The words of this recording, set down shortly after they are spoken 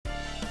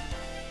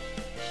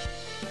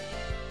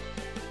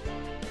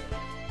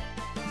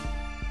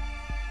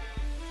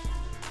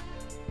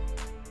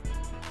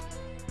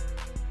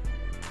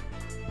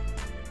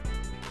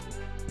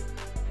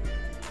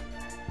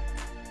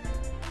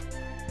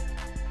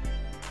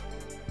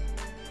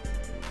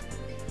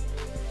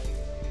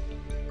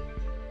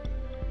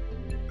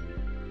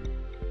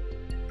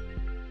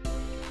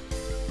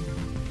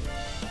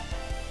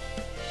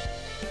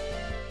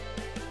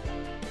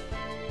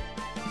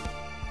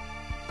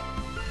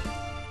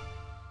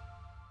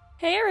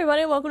Hey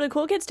everybody, welcome to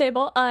Cool Kids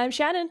Table. I'm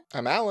Shannon.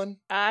 I'm Alan.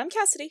 I'm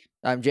Cassidy.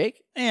 I'm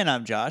Jake. And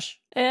I'm Josh.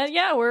 And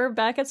yeah, we're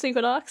back at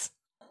Sequinox.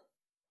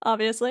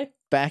 Obviously.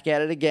 Back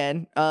at it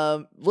again.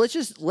 Let's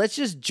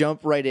just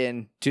jump right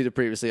in to the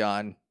previously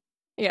on.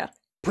 Yeah.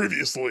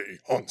 Previously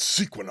on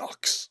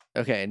Sequinox.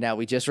 Okay, now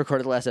we just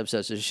recorded the last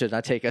episode, so it should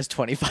not take us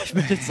 25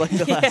 minutes like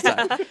the last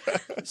time.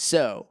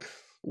 So,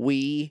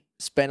 we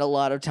spent a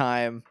lot of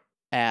time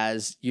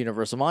as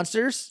Universal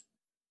Monsters.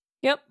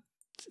 Yep.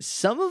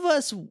 Some of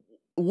us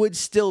would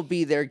still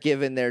be there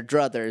given their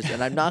druthers,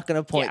 and I'm not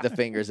going to point the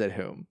fingers at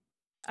whom.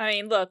 I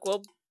mean, look,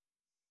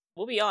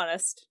 we'll be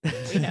honest.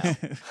 We know.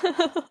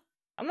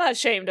 I'm not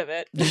ashamed of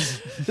it.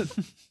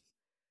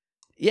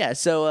 Yeah,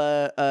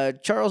 so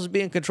Charles is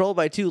being controlled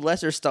by two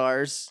lesser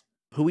stars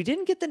who we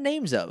didn't get the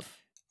names of.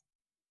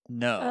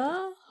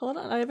 No. Hold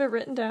on, I have it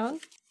written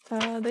down.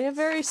 They have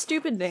very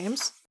stupid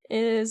names.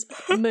 It is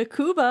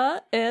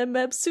Makuba and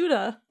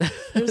Mebsuda.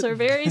 Those are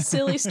very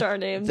silly star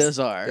names. Those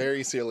are.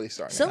 Very silly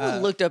star.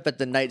 Someone looked up at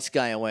the night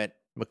sky and went,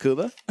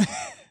 Makuba?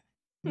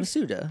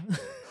 Masuda?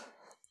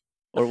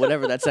 Or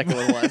whatever that second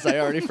one was. I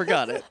already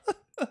forgot it.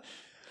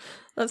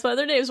 That's why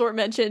their names weren't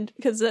mentioned,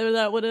 because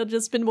that would have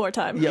just been more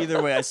time. Yep.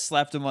 Either way, I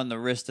slapped him on the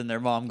wrist and their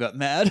mom got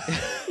mad.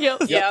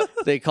 Yep. Yep.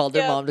 They called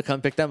their Yep. mom to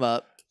come pick them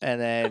up, and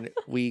then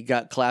we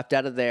got clapped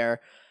out of there.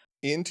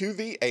 Into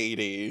the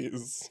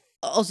 80s.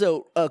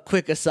 Also, a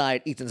quick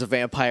aside, Ethan's a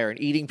vampire and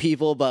eating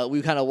people, but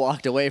we kind of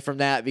walked away from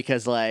that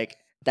because, like,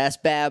 that's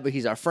bad, but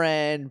he's our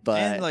friend, but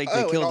And like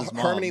they killed his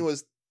mom. Harmony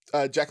was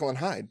Jekyll and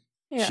Hyde.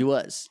 Yeah. she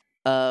was.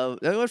 Then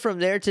we went from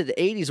there to the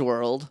 80s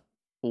world,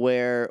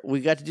 where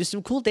we got to do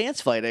some cool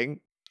dance fighting.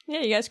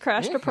 Yeah, you guys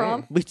crashed a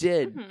prom. We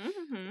did.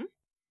 Mm-hmm.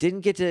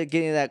 Didn't get to get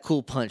any of that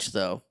cool punch,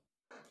 though.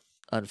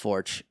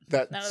 Unfortunate.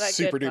 That None of that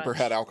super good duper punch.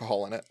 had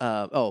alcohol in it.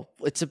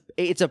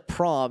 It's a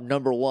prom,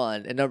 number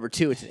one, and number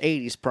two, it's an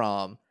 80s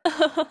prom.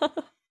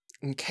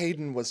 And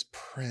Caden was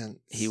Prince.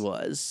 He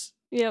was.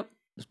 Yep.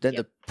 Then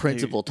the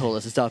principal told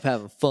us to stop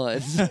having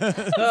fun.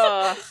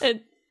 Ugh.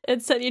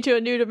 It sent you to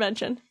a new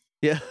dimension.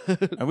 Yeah.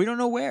 And we don't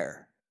know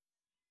where.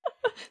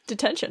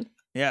 Detention.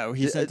 Yeah,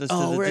 he sent us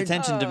Oh, to we're the in-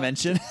 detention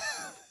dimension.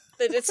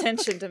 The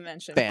detention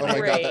dimension. Fan. Oh my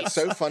Great. god, that's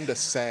so fun to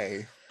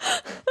say.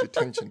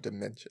 Detention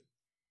dimension.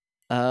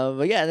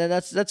 But yeah, and then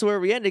that's where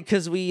we ended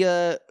because we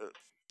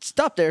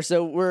stopped there.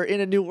 So we're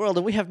in a new world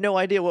and we have no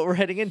idea what we're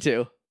heading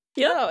into.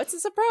 Yep. Oh, it's a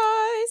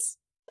surprise.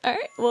 All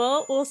right.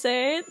 Well, we'll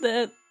say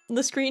that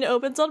the screen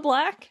opens on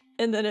black,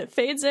 and then it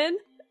fades in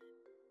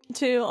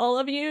to all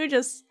of you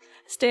just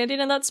standing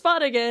in that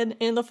spot again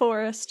in the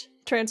forest,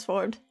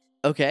 transformed.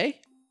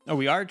 Okay. Oh,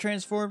 we are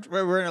transformed?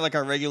 We're in like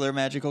our regular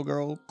magical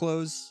girl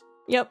clothes?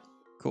 Yep.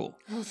 Cool.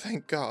 Oh,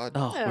 thank God.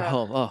 Oh, we're Yeah.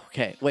 home. Oh,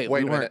 okay. Wait,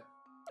 Wait we a weren't. minute.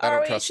 I don't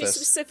Or wait, trust she this.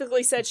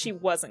 specifically said she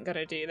wasn't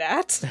gonna do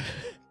that.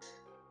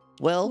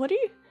 Well, What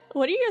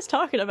are you guys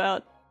talking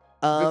about?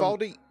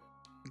 Vivaldi,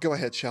 go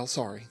ahead, Shell.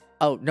 Sorry.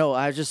 Oh no,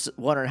 I was just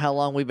wondering how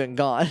long we've been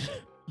gone.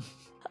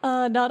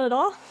 Not at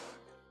all.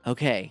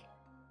 Okay.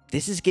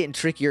 This is getting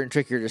trickier and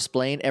trickier to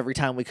explain every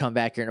time we come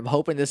back here, and I'm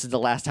hoping this is the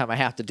last time I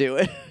have to do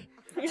it.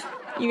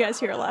 You guys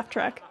hear a laugh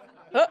track.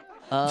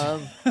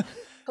 Um,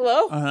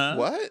 Hello? Uh-huh.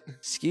 What?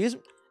 excuse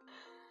me.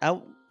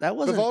 That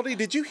wasn't. Vivaldi,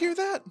 did you hear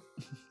that?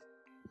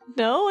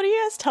 No, what are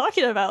you guys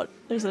talking about?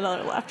 There's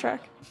another laugh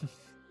track.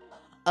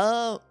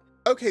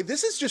 Okay,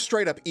 this is just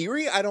straight up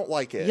eerie. I don't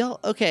like it. Y'all.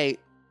 Okay.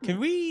 Can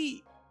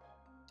we...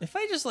 If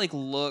I just like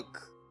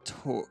look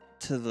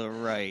to the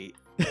right...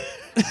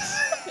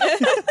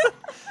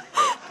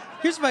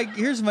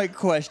 Here's my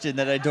question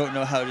that I don't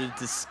know how to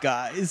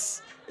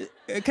disguise.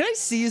 Can I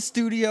see a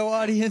studio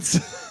audience?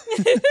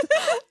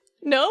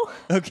 No?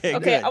 Okay,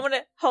 Okay, good. I'm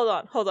gonna hold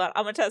on.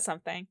 I'm gonna tell you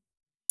something.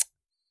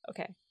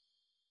 Okay.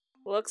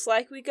 Looks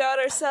like we got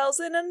ourselves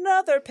in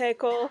another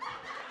pickle.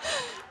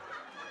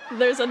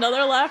 There's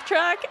another laugh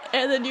track,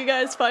 and then you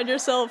guys find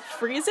yourself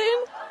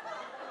freezing,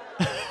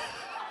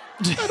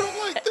 I don't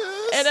like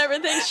this. and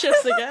everything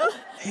shifts again.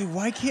 Hey,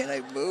 why can't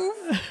I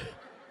move?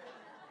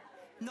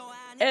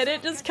 And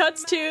it just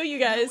cuts to you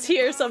guys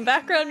hear some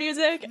background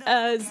music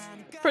as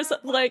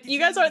like you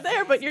guys aren't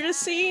there, but you're just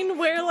seeing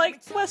where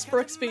like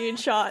Westbrook's being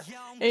shot,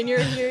 and you're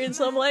hearing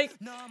some like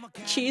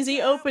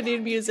cheesy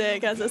opening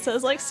music as it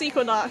says like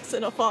Sequinox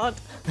in a font.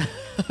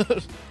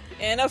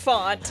 In a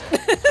font.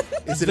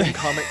 Is it in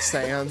Comic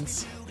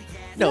Sans?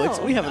 No,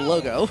 No. we have a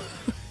logo.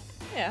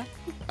 Yeah.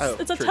 Oh,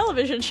 It's a true.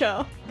 television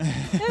show. I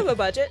have a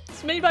budget.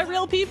 It's made by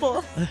real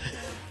people.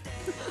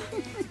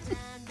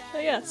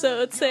 Yeah,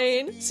 so it's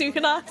saying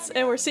Sequinox,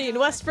 and we're seeing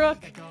Westbrook,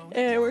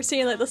 and we're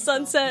seeing like the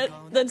sunset.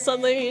 Then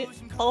suddenly,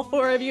 all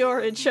four of you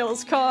are in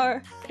Shell's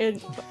car,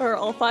 or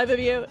all five of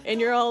you, and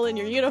you're all in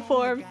your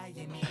uniform.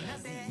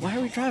 Why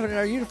are we driving in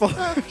our uniforms?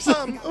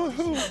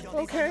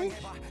 Okay.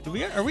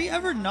 Are we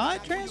ever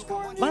not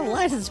transformed? My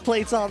license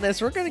plate's on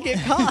this. We're gonna get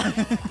caught.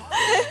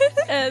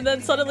 And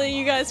then suddenly,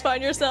 you guys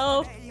find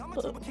yourself.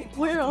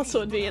 Where else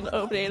would be an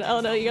opening? I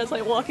don't know. You guys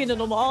like walking in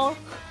a mall.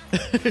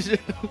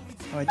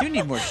 Oh, I do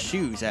need more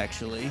shoes,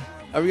 actually.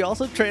 Are we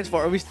also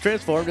transformed? Are we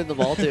transformed in the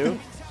mall too?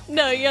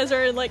 No, you guys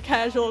are in like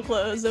casual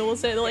clothes, and we'll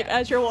say that like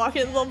as you're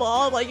walking in the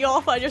mall, like you all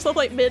find yourself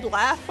like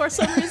mid-laugh for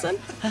some reason.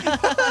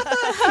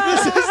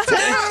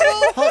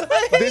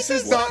 This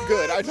is not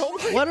good. I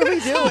don't like What are we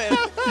doing?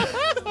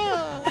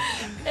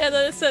 And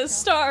then it says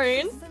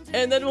starring,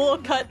 and then we'll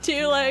cut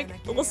to like,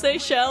 we'll say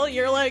Shell,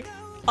 you're like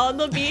on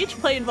the beach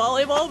playing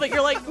volleyball, but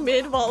you're like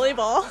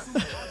mid-volleyball.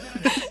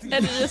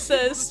 And it just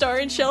says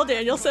starring Shell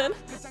Danielson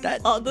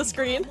That, on the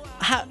screen.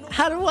 how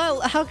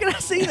can I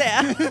see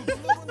that?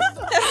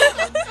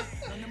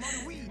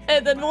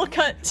 And then we'll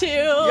cut to,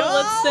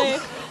 let's say,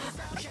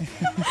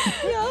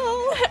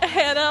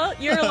 Hannah,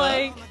 you're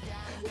like,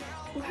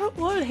 what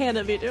would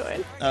Hannah be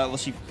doing? Well,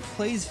 she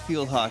plays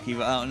field hockey,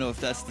 but I don't know if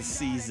that's the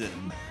season.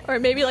 Or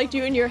maybe like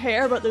doing your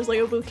hair, but there's like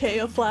a bouquet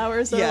of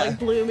flowers that are like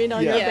blooming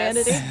on your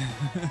Yes.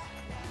 vanity.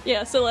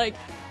 Yeah, so like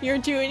you're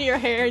doing your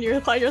hair and you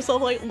find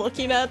yourself like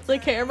looking at the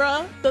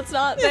camera that's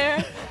not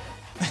there.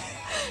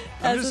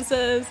 As it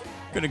says,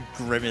 Gonna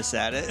grimace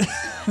at it.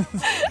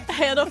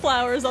 Hannah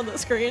Flowers on the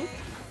screen.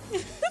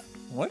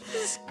 What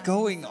is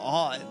going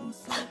on?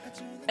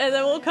 And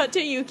then we'll cut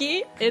to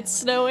Yuki. It's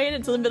snowing,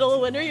 it's in the middle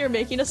of winter, you're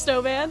making a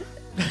snowman.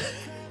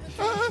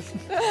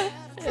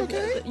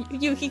 Okay.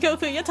 Yukiko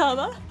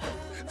Fuyatama.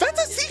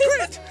 That's a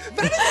secret!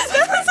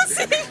 That's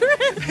a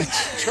secret!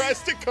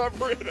 Tries to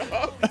cover it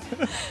up.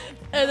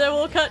 And then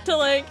we'll cut to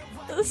like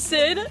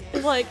Sid,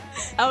 like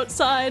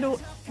outside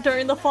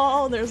during the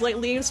fall, and there's like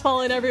leaves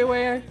falling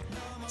everywhere.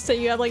 So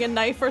you have like a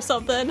knife or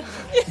something.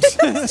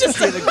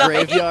 Just in the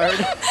graveyard.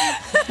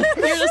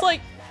 You're just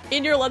like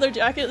in your leather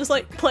jacket, just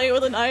like playing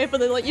with a knife,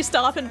 and then like you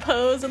stop and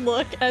pose and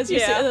look as you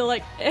see, and then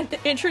like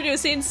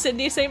introducing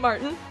Sydney St.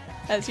 Martin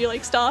as you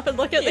like stop and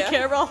look at the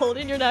camera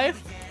holding your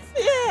knife.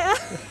 Yeah.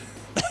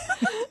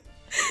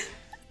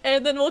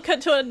 And then we'll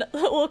cut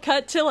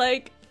to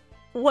like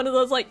one of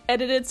those like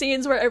edited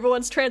scenes where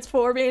everyone's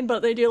transforming,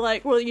 but they do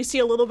like you see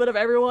a little bit of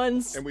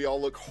everyone's. And we all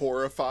look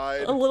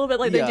horrified. A little bit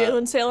like Yeah. they do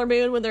in Sailor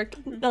Moon when they're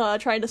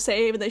trying to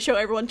save and they show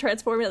everyone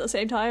transforming at the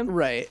same time.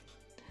 Right.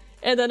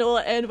 And then it will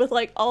end with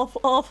like all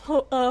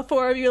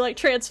four of you like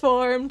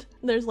transformed.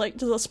 There's like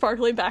just a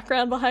sparkly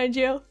background behind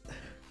you,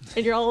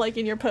 and you're all like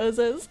in your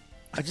poses.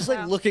 I'm just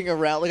like looking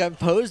around, like I'm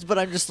posed, but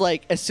I'm just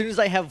like, as soon as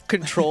I have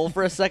control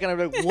for a second, I'm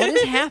like, what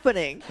is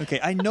happening?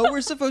 Okay, I know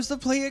we're supposed to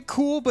play it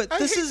cool, but I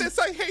this hate is this,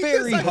 I hate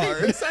very this, I hard.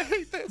 hate this, I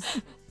hate this.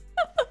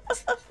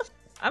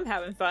 I'm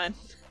having fun.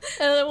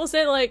 And then we'll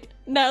say like,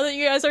 now that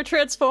you guys are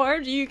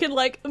transformed, you can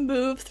like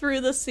move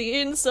through the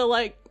scene. So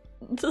like,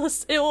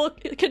 it will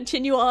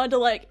continue on to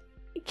like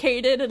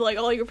Kaden and like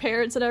all your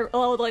parents and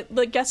all like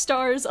the guest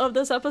stars of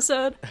this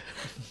episode.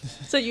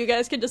 So you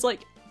guys can just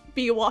like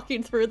be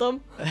walking through them.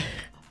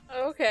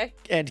 Okay.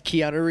 And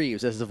Keanu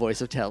Reeves as the voice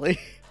of Telly.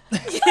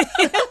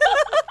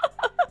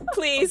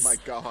 Please. Oh my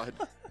god.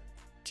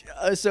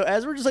 So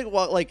as we're just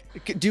like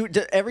do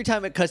every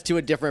time it cuts to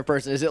a different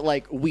person, is it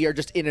like we are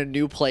just in a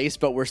new place,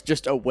 but we're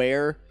just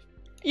aware?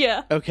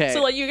 Yeah. Okay.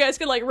 So like you guys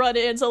can like run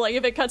in. So like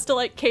if it cuts to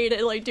like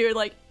Kaden like doing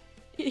like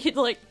he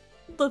like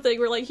the thing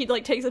where like he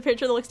like takes a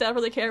picture that looks down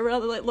for the camera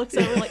and like looks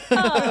over like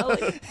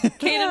like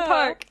Kaden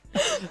Park.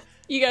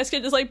 You guys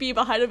can just like be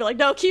behind him and be like,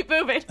 no, keep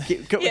moving.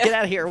 Get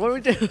out of here. What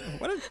do we do?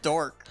 What a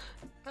dork.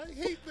 I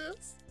hate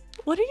this.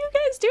 What are you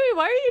guys doing?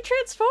 Why are you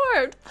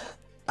transformed?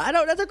 I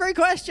don't. That's a great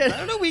question. I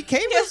don't know, we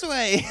came this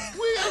way.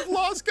 We have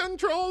lost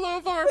control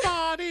of our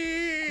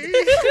body.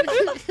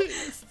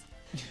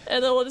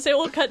 And then we'll just say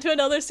we'll cut to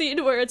another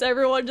scene where it's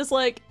everyone just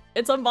like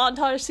it's a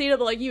montage scene of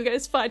like you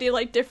guys fighting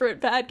like different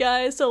bad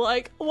guys. So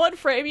like one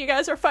frame you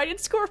guys are fighting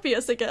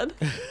Scorpius again.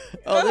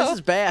 Oh, this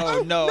is bad.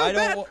 Oh no, I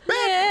don't.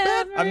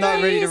 I'm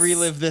not ready to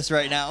relive this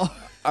right now.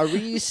 Are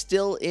we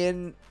still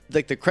in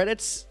like the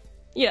credits?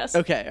 Yes.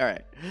 Okay. All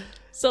right.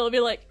 So it'll be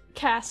like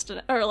cast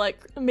or like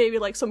maybe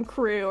like some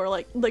crew or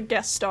like the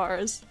guest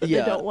stars that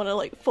Yeah. they don't want to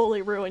like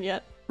fully ruin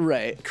yet.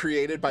 Right.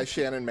 Created by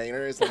Shannon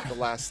Maynor is like the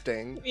last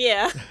sting.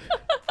 Yeah.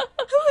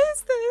 Who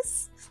is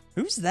this?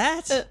 Who's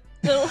that?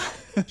 It'll-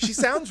 She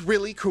sounds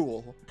really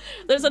cool.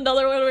 There's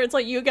another one where it's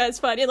like you guys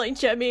fighting like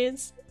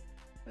Jemmies.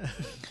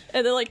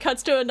 And then like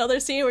cuts to another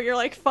scene where you're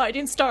like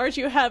fighting stars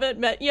you haven't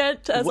met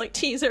yet as like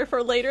teaser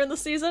for later in the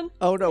season.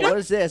 Oh no! What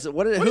is this? Who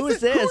is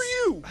this? Who are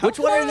you? Which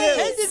one are When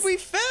you? did we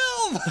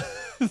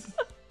film?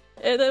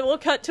 And then we'll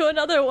cut to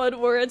another one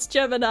where it's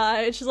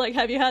Gemini and she's like,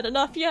 have you had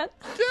enough yet?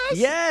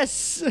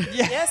 Yes.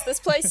 Yes, this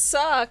place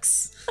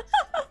sucks.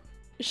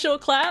 She'll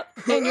clap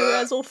and you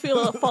guys will feel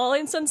a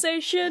falling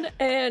sensation,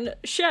 and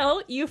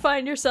Shell, you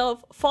find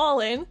yourself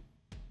falling,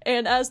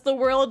 and as the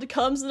world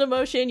comes into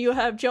motion, you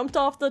have jumped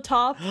off the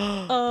top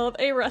of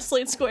a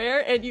wrestling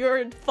square and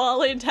you're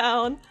falling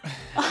down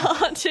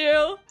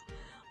onto,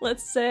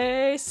 let's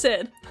say,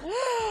 Sid.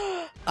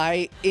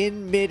 I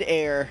in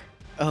midair.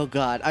 Oh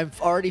god, I'm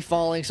already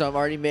falling, so I'm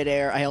already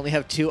midair. I only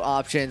have two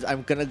options.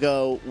 I'm gonna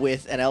go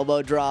with an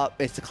elbow drop.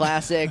 It's a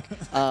classic,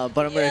 but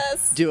I'm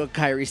Yes. gonna do a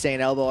Kairi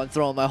Sane elbow. I'm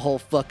throwing my whole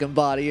fucking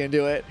body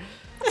into it.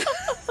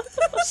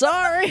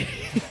 Sorry.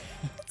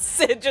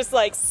 Sid just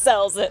like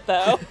sells it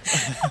though.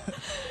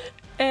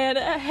 And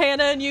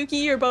Hannah and Yuki,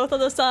 you're both on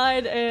the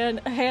side, and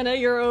Hannah,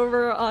 you're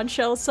over on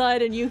Shell's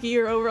side, and Yuki,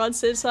 you're over on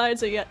Sid's side,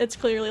 so yeah, it's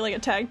clearly like a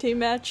tag team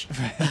match.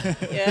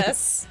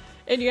 Yes.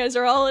 And you guys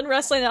are all in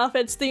wrestling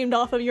outfits themed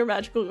off of your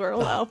magical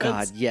girl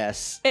outfits. God,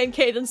 yes. And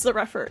Caden's the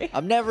referee.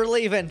 I'm never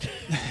leaving.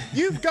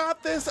 You've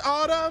got this,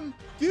 Autumn.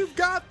 You've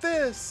got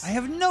this. I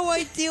have no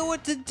idea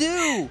what to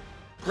do.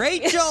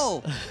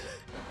 Rachel,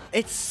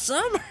 It's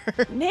summer.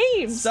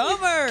 Names!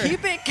 Summer.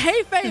 Keep it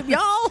kayfabe,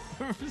 y'all.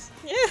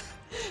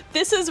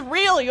 This is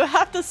real, you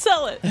have to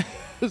sell it.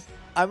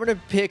 I'm gonna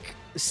pick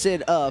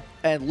Sid up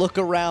and look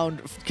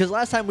around because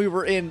last time we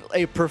were in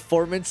a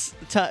performance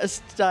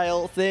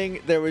style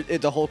thing,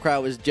 the whole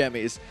crowd was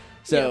Jemmys.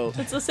 So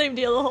Yeah, it's the same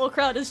deal, the whole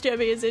crowd is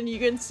Jimmy's, and you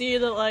can see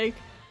that, like,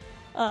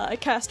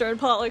 Castor and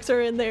Pollux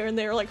are in there, and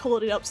they're, like,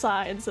 holding up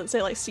signs that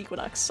say, like,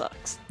 Sequinox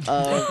sucks.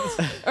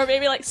 Or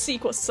maybe, like,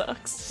 Sequa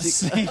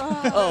sucks.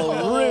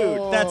 oh,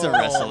 rude. That's a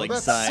wrestling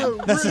That's sign.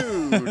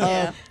 so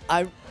rude.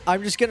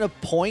 I'm just gonna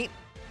point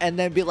and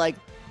then be like,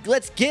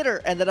 "Let's get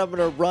her," and then I'm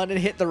gonna run and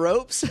hit the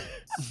ropes.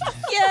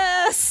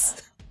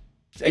 Yes.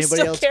 Are you Anybody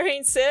still else?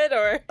 carrying Sid,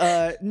 or?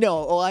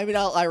 No. Well, I mean,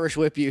 I'll Irish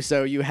whip you,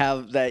 so you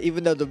have that.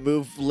 Even though the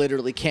move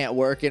literally can't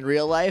work in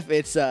real life,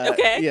 it's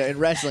Okay. Yeah, in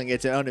wrestling,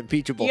 it's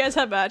unimpeachable. You guys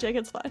have magic,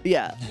 it's fine.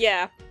 Yeah.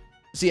 Yeah.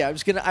 So yeah, I'm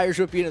just gonna Irish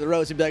whip you into the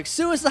ropes and be like,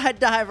 "Suicide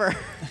diver,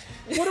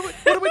 What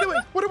are we doing?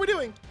 What are we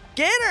doing?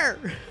 get her!"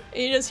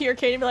 And you just hear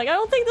Katie be like, I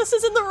don't think this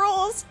is in the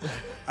rules.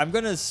 I'm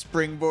gonna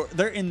springboard.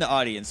 They're in the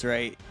audience,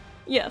 right?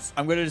 Yes.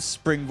 I'm gonna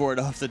springboard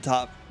off the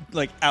top,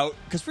 like out,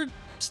 because we're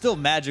still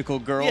magical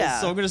girls. Yeah.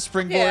 So I'm gonna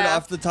springboard Yeah.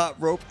 off the top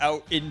rope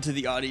out into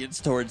the audience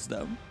towards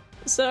them.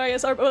 So I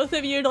guess are both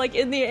of you, like,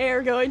 in the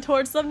air going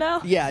towards them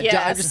now? Yeah, I'm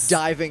Yes. just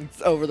diving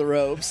over the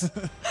ropes.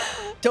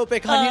 Tope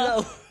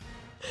Canilo.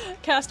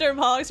 Castor and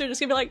Pollux are just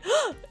gonna be like,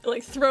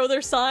 like, throw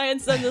their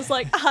signs and just,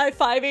 like,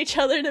 high-five each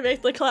other to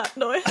make the clap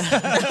noise.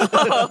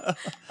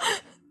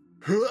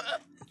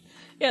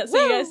 Yeah, so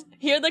you guys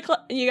hear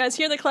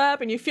the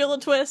clap, and you feel the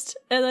twist,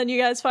 and then you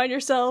guys find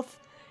yourself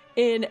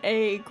in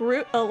a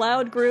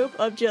loud group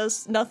of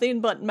just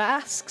nothing but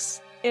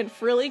masks and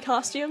frilly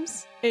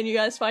costumes, and you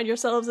guys find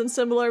yourselves in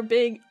similar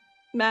big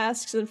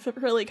masks and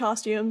frilly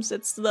costumes.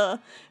 It's the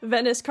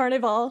Venice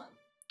Carnival.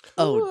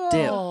 Oh,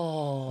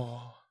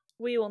 damn.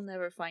 We will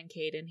never find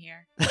Caden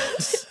here.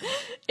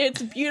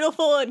 It's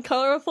beautiful and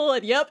colorful,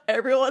 and yep,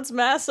 everyone's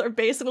masks are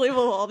basically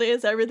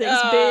Vivaldi's. Everything's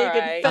All big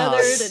right. and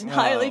feathered and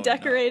highly no.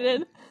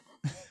 decorated.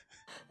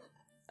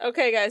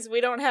 Okay, guys, we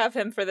don't have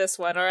him for this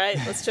one, all right?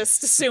 Let's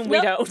just assume we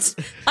Nope. don't.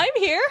 I'm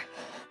here.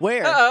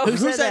 Where? Uh-oh. Who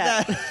said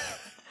that?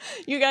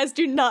 You guys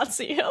do not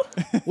see him.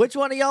 Which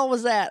one of y'all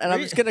was that? And I'm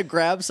just gonna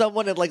grab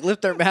someone and like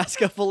lift their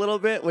mask up a little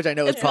bit, which I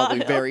know is It's not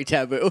probably him. very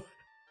taboo.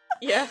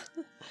 Yeah.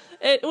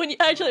 When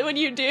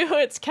you do,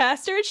 it's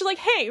Castor, and she's like,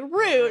 "Hey,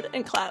 rude,"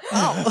 and clap.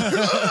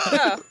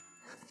 Oh.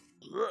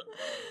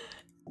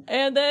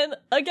 And then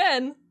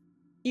again,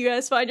 you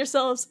guys find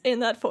yourselves in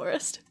that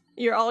forest.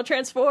 You're all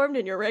transformed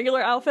in your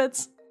regular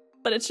outfits,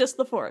 but it's just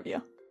the four of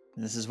you.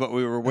 This is what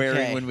we were wearing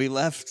Okay. when we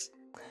left.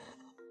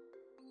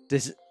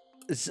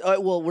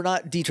 Well, we're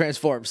not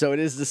de-transformed, so it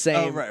is the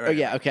same. Oh, right,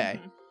 yeah, okay.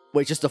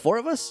 Wait, just the four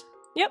of us?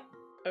 Yep.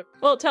 Okay.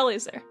 Well,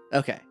 Telly's there,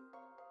 Okay.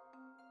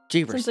 since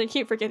Jeepers. I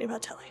keep forgetting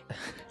about Telly.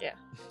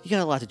 You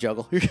got a lot to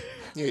juggle.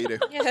 Yeah, you do.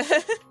 Yeah.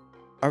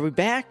 Are we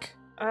back?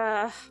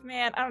 Man,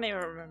 I don't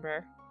even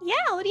remember. Yeah,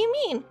 what do you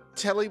mean?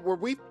 Telly,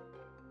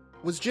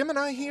 was Jim and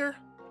I here?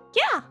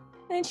 Yeah,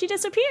 and she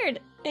disappeared,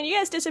 and you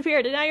guys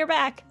disappeared, and now you're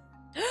back.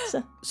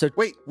 So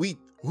Wait,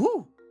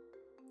 ooh.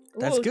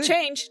 That's Ooh, good.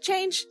 Change.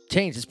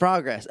 Change is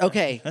progress.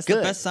 Okay, That's good.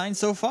 the best sign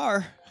so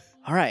far.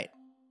 All right.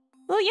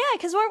 well, yeah,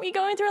 because weren't we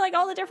going through like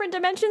all the different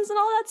dimensions and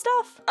all that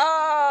stuff?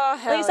 Oh,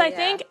 hell At least I yeah.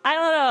 think. I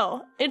don't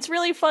know. It's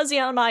really fuzzy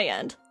on my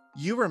end.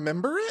 You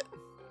remember it?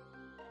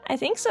 I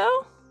think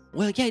so.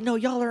 Well, yeah, no,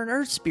 y'all are an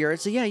Earth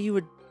spirit, so yeah, you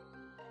would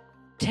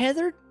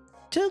tether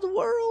to the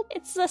world.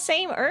 It's the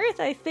same Earth,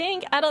 I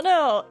think. I don't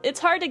know. It's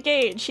hard to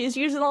gauge. She's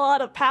using a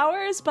lot of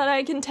powers, but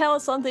I can tell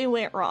something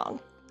went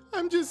wrong.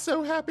 I'm just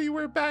so happy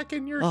we're back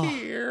and you're Oh.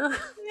 here.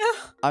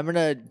 I'm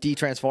gonna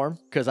de-transform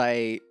because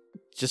I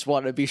just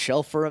want to be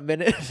Shell for a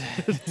minute.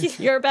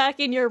 You're back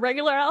in your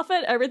regular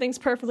outfit. Everything's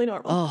perfectly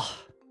normal. Oh,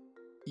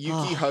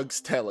 Yuki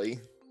hugs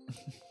Telly.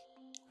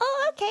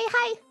 Oh, okay.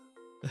 Hi.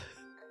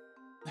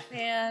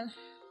 Man,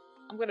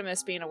 I'm gonna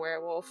miss being a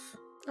werewolf.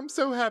 I'm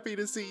so happy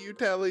to see you,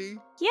 Telly.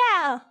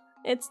 Yeah,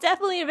 it's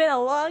definitely been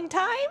a long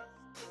time.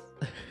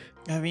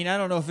 I mean, I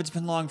don't know if it's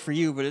been long for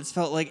you, but it's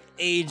felt like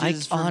ages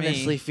I for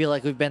honestly me. feel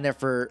like we've been there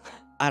for,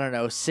 I don't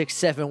know,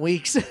 6-7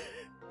 weeks.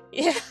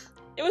 Yeah.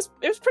 It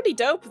was pretty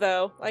dope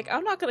though. Like,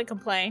 I'm not gonna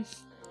complain.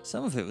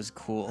 Some of it was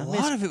cool. I A miss-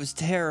 lot of it was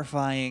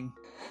terrifying.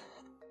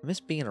 I miss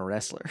being a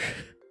wrestler.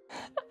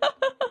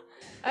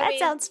 I mean,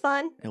 sounds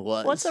fun. It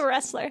was. What's a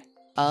wrestler?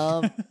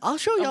 I'll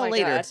show oh y'all my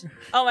later. God.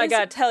 Oh my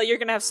god, Telly, you're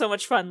gonna have so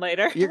much fun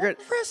later. You're gonna.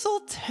 Wrestle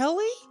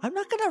Telly? I'm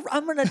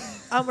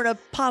gonna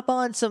pop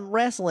on some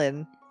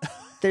wrestling.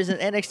 There's an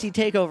NXT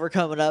takeover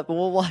coming up, and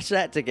we'll watch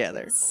that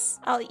together.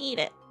 I'll eat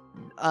it.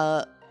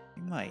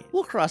 You might.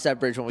 We'll cross that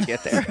bridge when we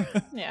get there.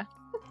 Yeah.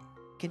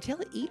 Can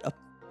Telly eat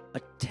a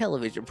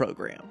television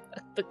program?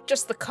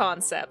 Just the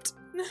concept.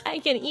 I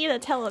can eat a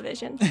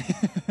television.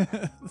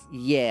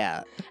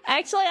 Yeah.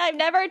 Actually, I've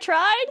never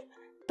tried,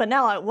 but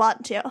now I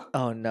want to.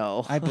 Oh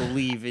no. I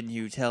believe in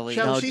you, Telly.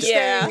 Shell, No, she's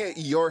yeah. staying at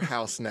your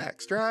house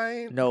next,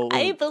 right? No.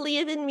 I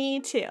believe in me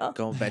too.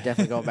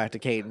 Definitely going back to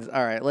Cadence.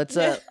 All right, let's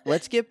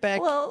get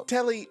back. Well,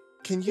 Telly,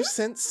 can you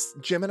sense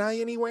Gemini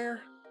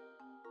anywhere?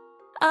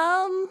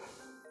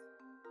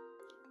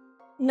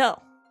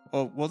 no.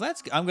 Well,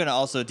 that's. I'm gonna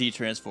also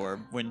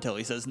de-transform when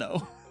Telly says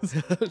no.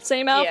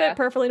 Same outfit, Yeah.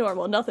 perfectly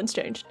normal. Nothing's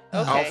changed.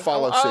 Okay. I'll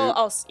follow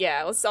suit.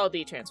 Yeah, let's all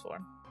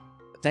de-transform.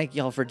 Thank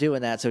y'all for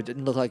doing that, so it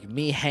didn't look like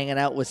me hanging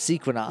out with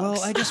Sequinox.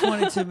 Well, I just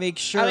wanted to make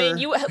sure. I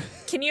mean,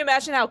 can you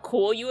imagine how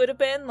cool you would have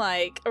been,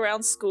 like,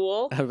 around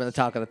school? I've been the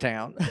talk of the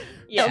town.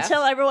 Yeah. Don't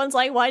tell everyone's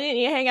like, why didn't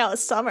you hang out with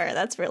Summer?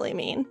 That's really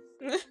mean.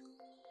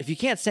 If you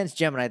can't sense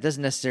Gemini, it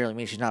doesn't necessarily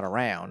mean she's not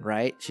around,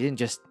 right? She didn't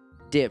just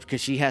dip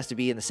because she has to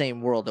be in the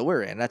same world that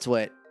we're in. That's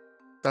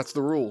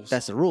the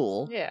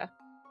rule. Yeah.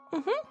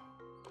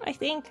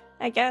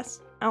 I guess.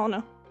 I don't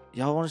know.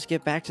 Y'all want us to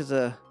get back to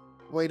the...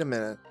 Wait a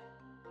minute.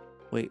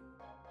 Wait,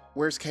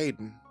 Where's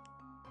Caden?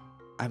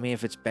 I mean,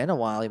 if it's been a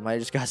while, he might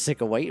have just got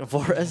sick of waiting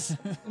for us.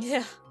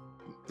 Yeah.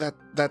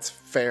 That's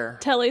fair.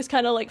 Telly's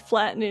kind of like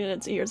flattening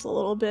its ears a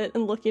little bit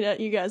and looking at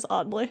you guys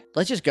oddly.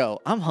 Let's just go.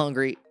 I'm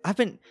hungry.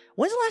 When's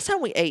the last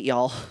time we ate,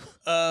 y'all?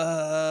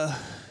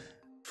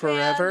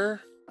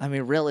 Forever? I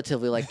mean,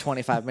 relatively like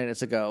 25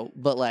 minutes ago,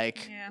 but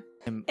like Yeah.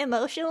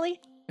 Emotionally?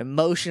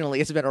 emotionally,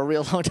 it's been a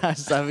real long time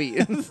since I've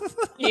eaten.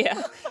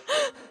 Yeah.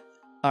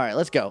 All right,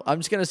 let's go. I'm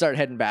just going to start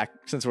heading back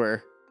since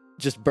we're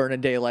just burning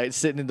daylight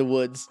sitting in the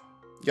woods.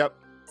 Yep.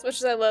 As much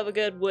as I love a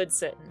good wood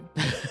sitting.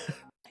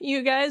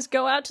 You guys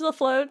go out to the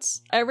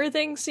floats.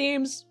 Everything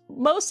seems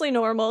mostly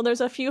normal.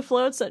 There's a few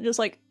floats that just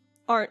like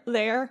aren't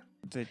there.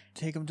 to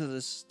take them to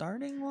the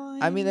starting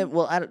line. I mean,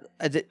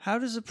 how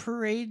does a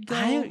parade go?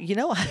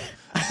 I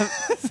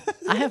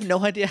have no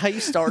idea how you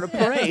start a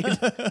parade.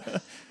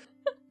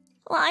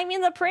 Well, I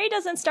mean, the parade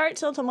doesn't start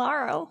till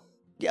tomorrow.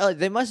 Yeah,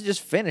 they must have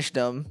just finished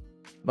them.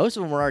 Most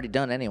of them were already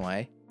done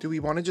anyway. Do we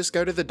want to just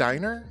go to the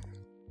diner?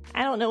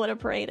 I don't know what a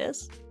parade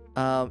is.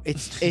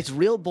 It's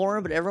real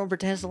boring, but everyone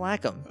pretends to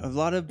like them. A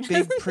lot of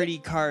big, pretty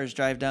cars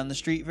drive down the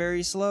street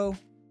very slow.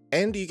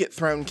 And you get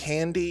thrown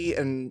candy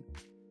and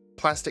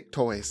plastic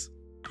toys.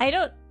 I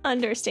don't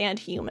understand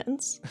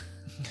humans.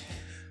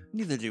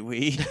 Neither do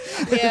we.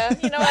 Yeah,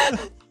 you know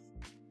what?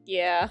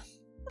 Yeah.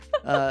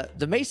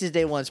 The Macy's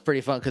Day one's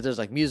pretty fun because there's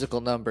like musical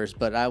numbers,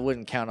 but I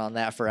wouldn't count on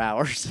that for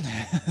hours.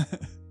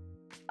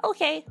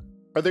 Okay.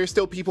 Are there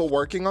still people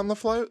working on the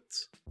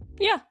floats?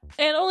 Yeah,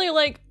 and only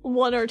like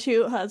one or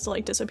two has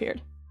like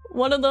disappeared.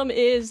 One of them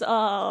is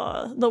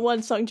the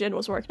one Sung Jin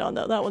was working on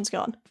though. That one's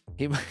gone.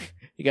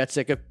 He got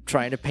sick of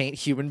trying to paint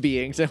human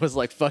beings and was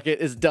like, "Fuck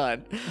it, it's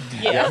done."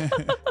 Yeah.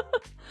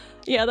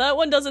 Yeah, that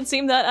one doesn't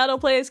seem that out of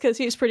place because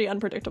he's pretty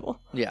unpredictable.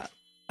 Yeah.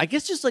 I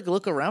guess just like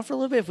look around for a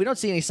little bit. If we don't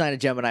see any sign of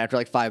Gemini after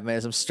like 5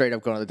 minutes, I'm straight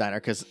up going to the diner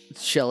because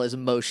Shell is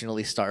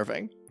emotionally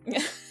starving.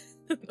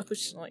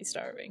 Emotionally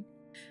starving.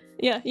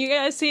 Yeah, you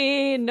guys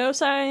see no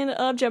sign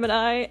of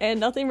Gemini, and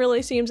nothing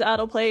really seems out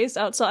of place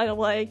outside of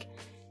like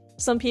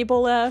some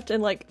people left,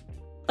 and like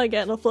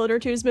again a float or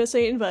two's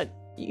missing, but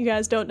you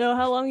guys don't know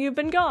how long you've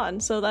been gone,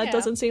 so that Yeah.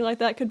 doesn't seem like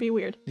that could be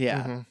weird.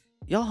 Yeah. Mhm.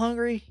 Y'all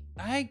hungry?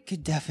 I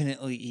could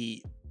definitely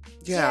eat.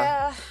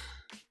 Yeah.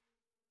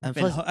 And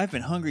plus, I've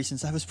been hungry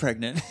since I was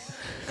pregnant.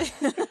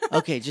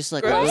 okay, just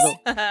like Gross.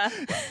 a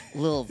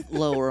little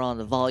lower on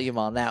the volume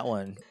on that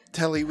one.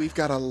 Telly, we've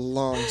got a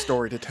long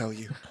story to tell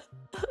you.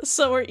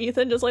 So where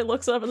Ethan just like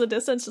looks up in the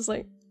distance, just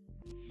like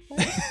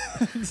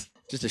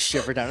Just a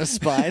shiver down his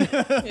spine.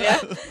 Yeah.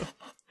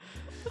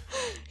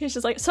 he's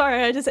just like,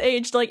 sorry, I just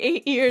aged like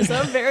 8 years.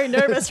 I'm very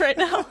nervous right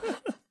now.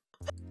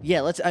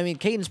 Yeah,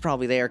 Caden's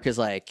probably there because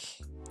like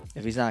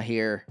if he's not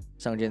here,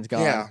 Sungjin's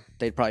gone. Yeah.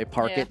 They'd probably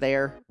park Yeah. it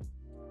there,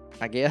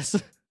 I guess.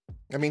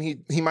 I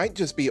mean, he might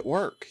just be at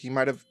work. He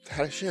might have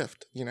had a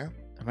shift, you know?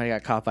 I might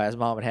have got caught by his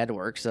mom and had to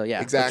work. So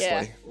yeah, Exactly.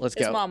 Yeah. let's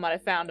His go. mom might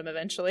have found him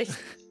eventually.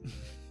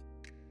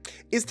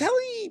 Is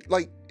Telly,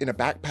 like, in a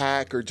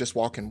backpack or just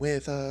walking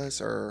with us,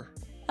 or...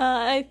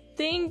 I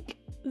think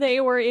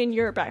they were in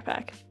your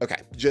backpack. Okay,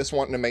 just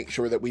wanting to make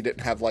sure that we didn't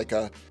have, like,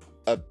 a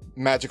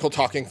magical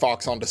talking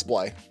fox on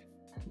display.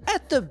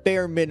 At the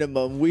bare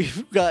minimum,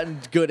 we've gotten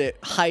good at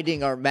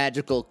hiding our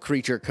magical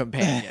creature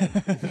companion.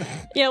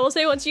 Yeah, we'll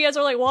say once you guys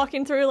are like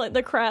walking through like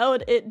the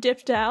crowd, it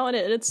dipped down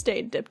and it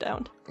stayed dipped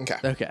down. Okay.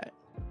 Okay.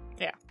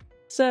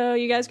 So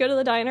you guys go to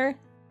the diner.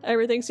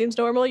 Everything seems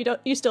normal.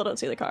 You still don't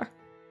see the car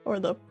or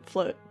the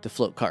float. The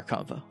float car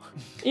combo.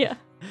 Yeah.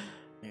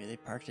 Maybe they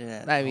parked it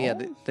at I mean, yeah,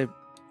 home? they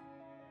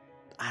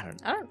I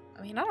don't know.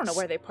 I don't know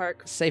where they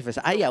park. Safest.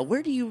 Yeah,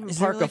 where do you Is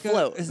park there a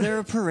float? Is there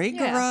a parade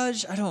Yeah.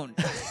 garage? I don't.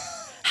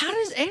 How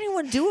does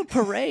anyone do a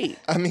parade?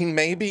 I mean,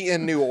 maybe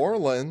in New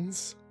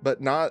Orleans, but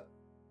not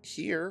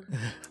here.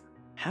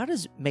 How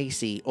does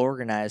Macy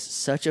organize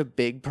such a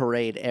big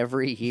parade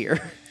every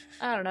year?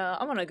 I don't know.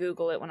 I'm gonna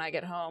Google it when I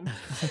get home.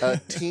 A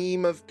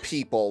team of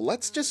people.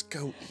 Let's just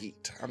go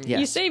eat. Yeah.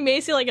 You say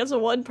Macy like it's a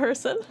one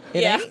person.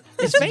 It Yeah. ain't.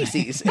 It's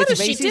Macy's. How It's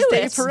does she Macy's do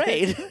Day it?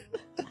 Parade.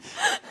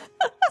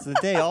 It's the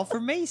day all for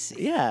Macy.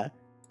 Yeah.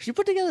 She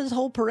put together this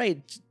whole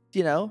parade.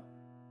 You know,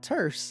 it's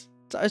hers.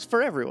 It's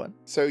for everyone.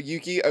 So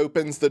Yuki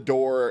opens the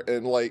door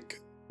and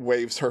like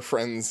waves her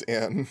friends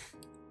in.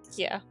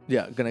 Yeah.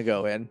 Yeah, gonna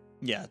go in.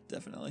 Yeah,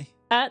 definitely.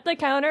 At the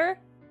counter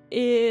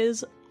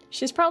is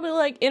she's probably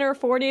like in her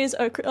 40s,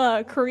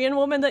 a Korean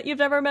woman that you've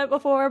never met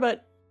before,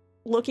 but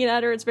looking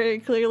at her, it's very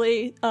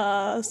clearly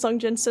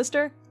Sungjin's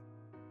sister.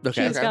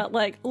 Okay. She's got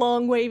like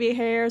long wavy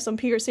hair, some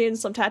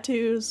piercings, some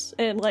tattoos,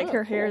 and like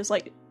her hair is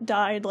like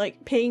dyed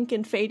like pink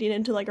and fading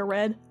into like a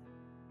red.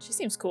 She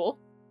seems cool.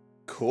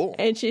 Cool.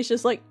 And she's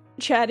just like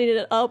chatting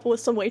it up with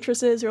some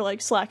waitresses who are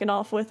like slacking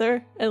off with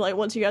her. And like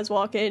once you guys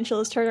walk in,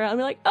 she'll just turn around and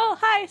be like, "Oh,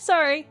 hi,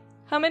 sorry.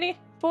 How many?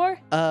 4?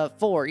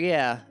 4.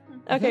 Yeah.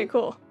 Okay,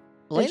 cool." And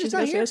Elena's she's not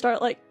just here. gonna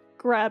start like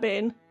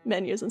grabbing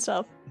menus and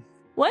stuff.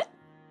 What?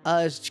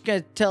 She's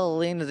gonna tell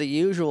Elena the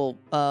usual.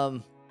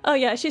 Oh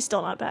yeah, she's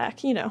still not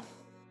back, you know.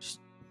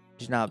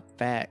 She's not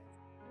back.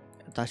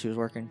 I thought she was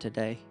working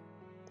today.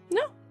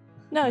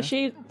 No, Yeah.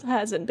 she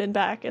hasn't been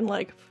back in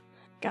like,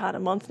 God, a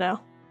month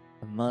now.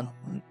 A month.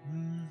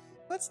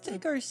 Let's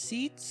take our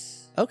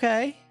seats.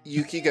 Okay.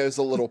 Yuki goes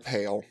a little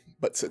pale,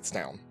 but sits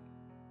down.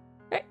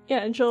 Right? Yeah,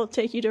 and she'll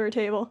take you to her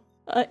table.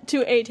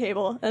 To a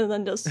table, and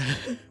then just...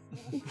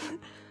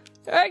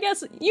 Or I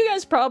guess you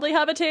guys probably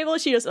have a table,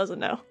 she just doesn't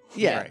know.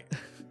 Yeah. Right.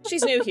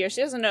 She's new here.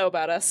 She doesn't know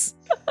about us.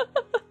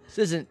 This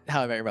isn't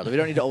How I Met Your Mother. We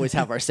don't need to always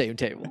have our same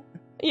table.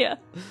 Yeah.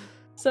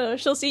 So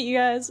she'll seat you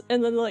guys,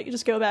 and then like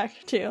just go back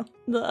to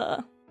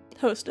the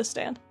hostess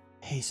stand.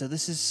 Hey, so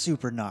this is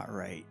super not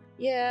right.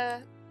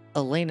 Yeah.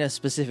 Elena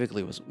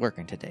specifically was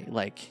working today.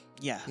 Like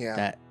Yeah. Yeah.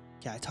 that.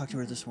 Yeah, I talked to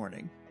her this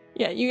morning.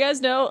 Yeah, you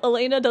guys know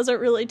Elena doesn't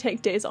really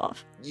take days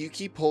off.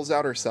 Yuki pulls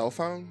out her cell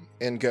phone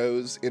and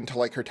goes into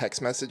like her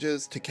text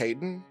messages to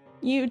Caden.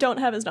 You don't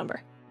have his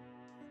number.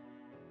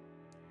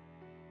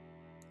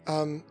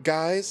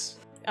 Guys,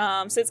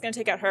 Sid's gonna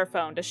take out her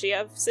phone. Does she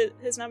have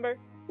his number?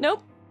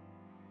 Nope.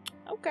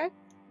 Okay.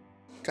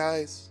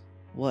 guys,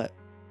 What?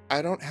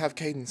 I don't have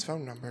Caden's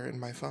phone number in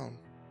my phone.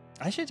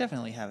 I should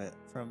definitely have it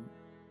from.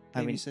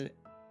 I mean, babysit-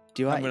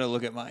 Do I? I'm gonna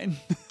look at mine.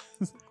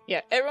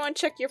 Yeah, everyone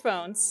check your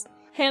phones.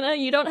 Hannah,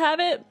 you don't have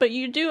it, but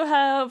you do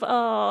have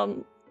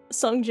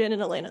Sungjin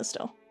and Elena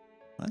still.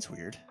 That's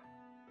weird.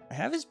 I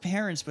have his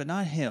parents, but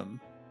not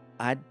him.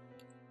 I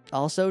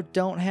also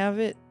don't have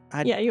it.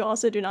 Yeah, you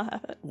also do not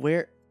have it.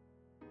 Where?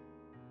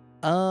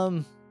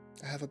 I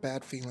have a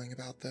bad feeling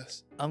about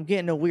this. I'm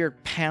getting a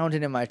weird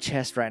pounding in my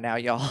chest right now,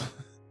 y'all.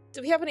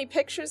 Do we have any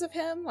pictures of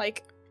him?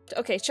 Like,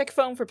 okay, check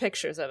phone for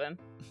pictures of him.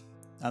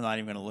 I'm not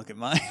even gonna look at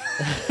mine.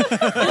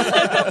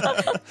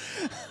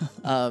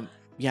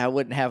 Yeah, I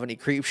wouldn't have any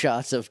creep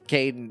shots of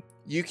Caden.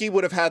 Yuki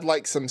would have had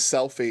like some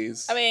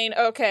selfies. I mean,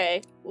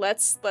 okay,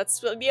 let's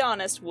be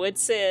honest. Would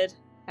Sid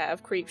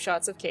have creep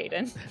shots of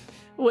Caden?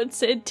 Would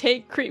Sid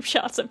take creep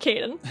shots of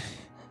Caden?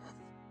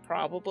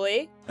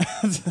 Probably.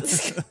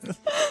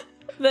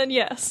 Then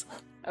yes.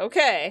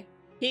 Okay.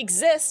 He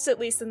exists, at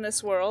least in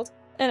this world.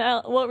 And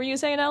what were you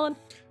saying, Ellen?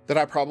 that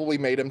I probably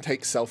made him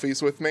take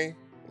selfies with me.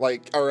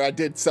 Like, or I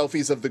did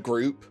selfies of the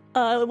group.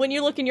 When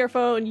you look in your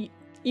phone,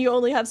 you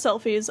only have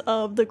selfies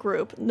of the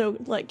group. No,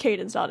 like,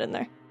 Caden's not in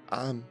there.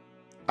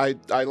 I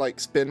like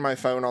spin my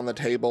phone on the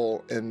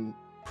table and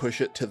push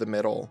it to the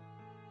middle.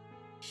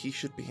 He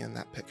should be in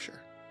that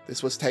picture.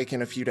 This was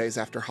taken a few days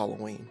after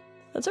Halloween.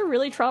 That's a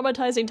really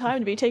traumatizing time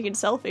to be taking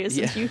selfies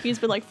since Yeah. Yuki's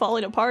been, like,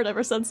 falling apart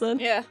ever since then.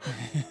 Yeah.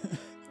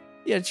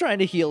 Yeah, trying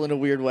to heal in a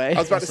weird way. I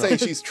was about to say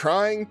she's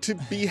trying to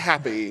be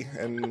happy,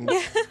 and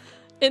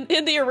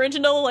In the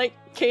original, like,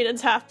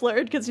 Caden's half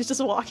blurred because he's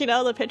just walking out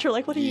of the picture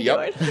like, what are you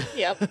Yep. doing?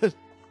 Yep.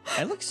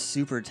 I look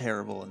super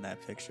terrible in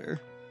that picture.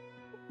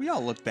 We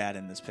all look bad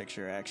in this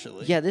picture,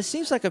 actually. Yeah, this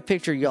seems like a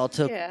picture y'all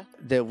took Yeah.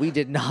 that we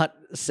did not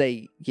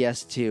say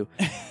yes to.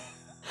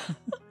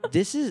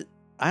 This is,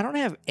 I don't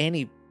have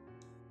any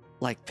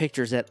like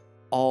pictures at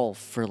all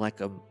for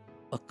like a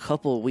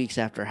couple of weeks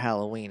after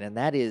Halloween, and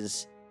that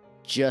is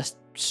just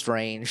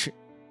strange.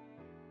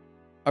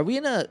 Are we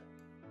in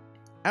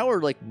our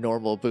like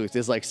normal booth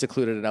is like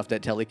secluded enough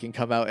that Telly can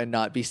come out and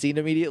not be seen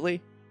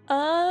immediately?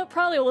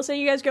 Probably. We'll say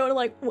you guys go to,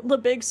 like, the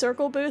big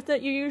circle booth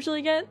that you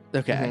usually get.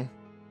 Okay. Mhm.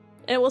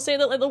 And we'll say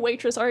that, like, the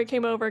waitress already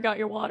came over, got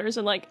your waters,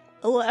 and, like,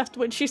 left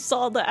when she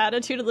saw the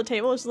attitude of the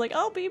table. She's like,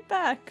 I'll be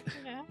back.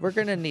 Yeah. We're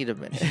gonna need a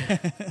minute.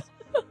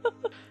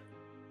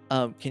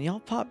 Can y'all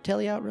pop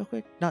Telly out real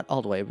quick? Not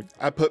all the way, but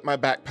I put my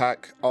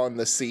backpack on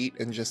the seat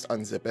and just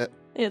unzip it.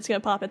 And it's gonna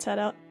pop its head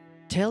out.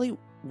 Telly,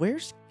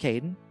 where's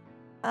Caden?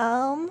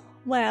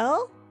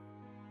 Well...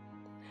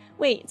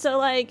 Wait, so,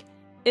 like,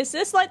 is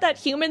this like that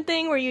human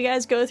thing where you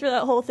guys go through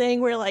that whole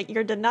thing where, like,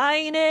 you're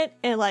denying it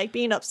and, like,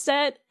 being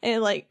upset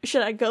and, like,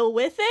 should I go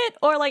with it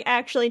or, like,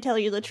 actually tell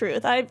you the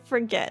truth? I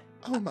forget.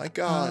 Oh my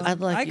god. I'd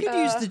like I you- could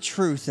use the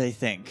truth, I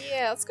think.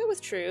 Yeah, let's go with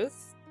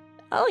truth.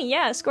 Oh,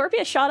 yeah,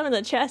 Scorpia shot him in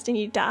the chest and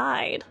he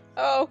died.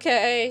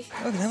 Okay.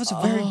 Okay, that was a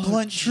very Oh,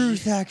 blunt gee.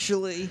 truth,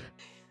 actually.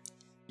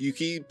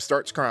 Yuki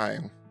starts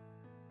crying.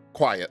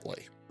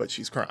 Quietly, but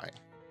she's crying.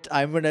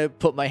 I'm gonna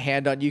put my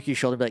hand on Yuki's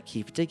shoulder and be like,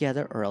 keep it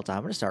together, or else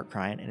I'm gonna start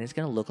crying, and it's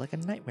gonna look like a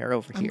nightmare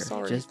over I'm here.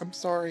 sorry. Just I'm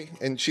sorry.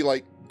 And she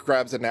like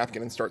grabs a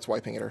napkin and starts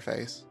wiping at her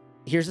face.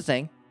 here's the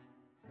thing.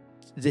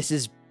 This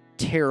is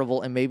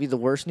terrible and maybe the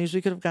worst news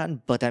we could have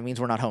gotten, but that means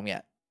we're not home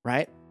yet,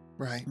 right?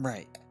 Right.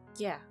 Right.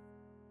 Yeah.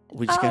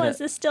 We just Oh, gotta. is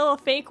this still a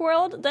fake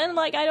world? Then,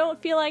 like, I don't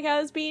feel like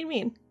I was being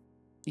mean.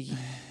 No,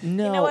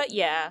 You know what?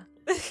 Yeah.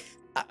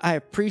 I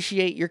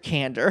appreciate your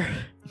candor.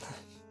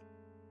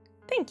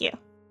 Thank you.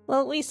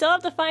 Well, we still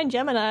have to find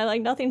Gemini.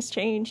 Like, nothing's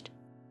changed.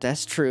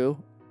 That's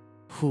true.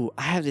 Whew,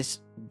 I have this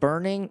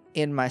burning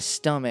in my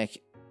stomach.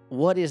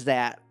 What is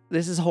that?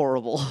 This is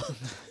horrible.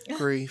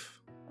 Grief.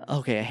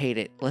 Okay, I hate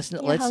it. You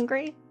Let's.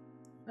 hungry?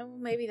 Oh,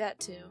 maybe that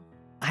too.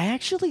 I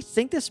actually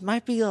think this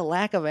might be a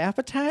lack of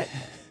appetite.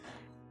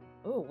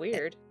 Oh,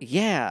 weird.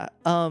 Yeah.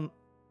 How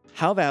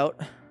about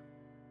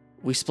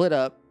we split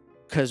up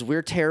because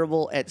we're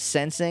terrible at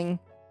sensing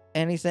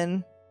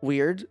anything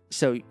weird.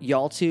 So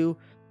y'all two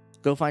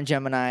go find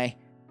Gemini.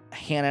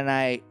 Hannah and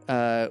I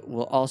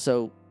will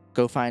also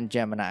go find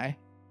Gemini.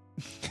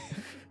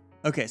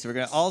 Okay, so we're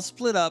gonna all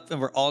split up and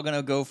we're all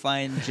gonna go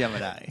find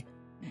Gemini.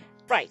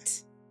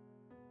 Right.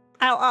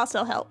 I'll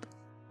also help.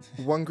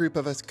 One group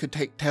of us could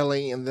take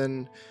Telly, and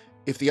then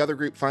if the other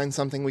group finds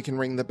something, we can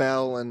ring the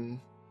bell and.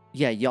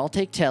 Yeah, y'all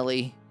take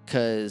Telly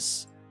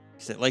because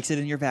So it likes it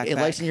in your backpack. it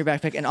likes in your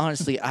backpack. And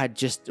honestly,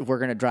 we're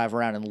gonna drive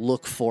around and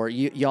look for it.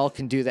 Y'all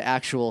can do the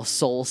actual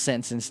soul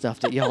sense and stuff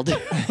that y'all do.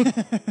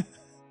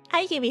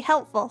 I can be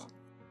helpful.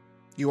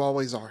 You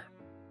always are.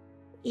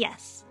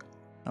 Yes.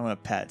 I'm gonna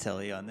pat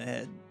Telly on the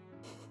head.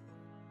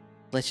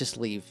 Let's just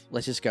leave.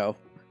 Let's just go.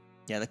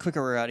 Yeah, the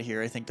quicker we're out of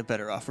here, I think the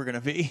better off we're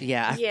gonna be.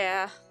 Yeah,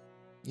 Yeah.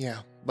 Yeah.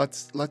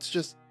 Let's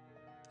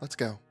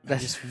go. I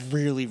just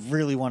really,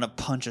 really want to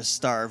punch a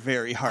star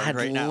very hard I'd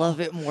right now.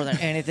 love it more than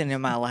anything in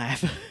my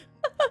life.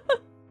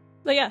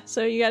 But yeah,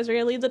 so you guys are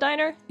gonna leave the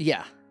diner?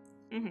 Yeah.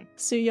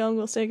 Su Young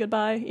will say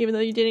goodbye, even though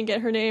you didn't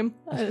get her name.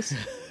 I just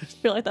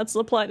feel like that's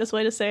the politest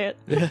way to say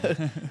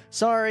it.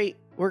 Sorry,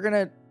 we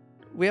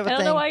have a I don't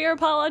thing. know why you're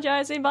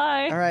apologizing.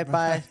 Bye. All right,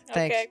 bye.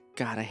 Thanks. Okay.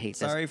 God, I hate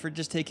this. Sorry for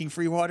just taking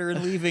free water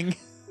and leaving.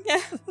 Yeah.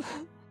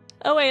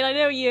 Oh wait, I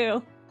know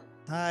you.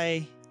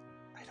 Hi.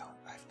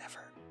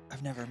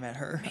 I've never met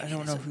her. I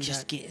don't know who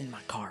Just that. get in my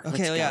car.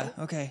 Okay, Let's yeah,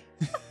 go. okay.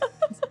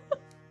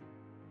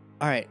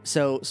 All right,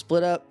 so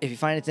split up. If you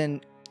find it,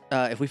 then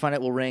if we find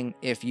it, we'll ring.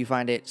 If you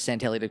find it, send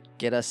Telly to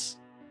get us.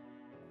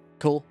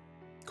 Cool.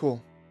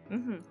 Cool.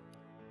 Mm-hmm.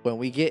 When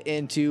we get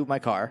into my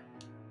car,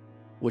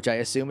 which I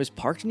assume is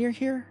parked near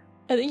here,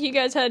 I think you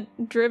guys had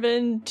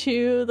driven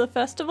to the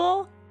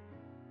festival.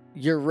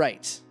 you're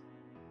right.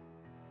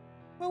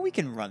 Well, we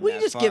can run We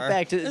that just far. get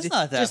back to- It's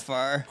not that just-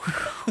 far.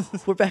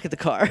 We're back at the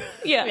car.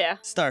 Yeah. Yeah.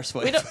 Star We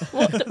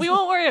Swift. we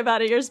won't worry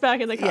about it. You're just back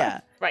in the car. Yeah.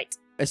 Right.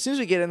 As soon as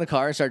we get in the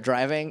car and start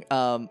driving,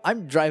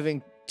 I'm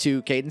driving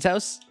to Caden's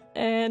house.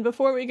 And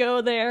before we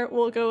go there,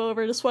 we'll go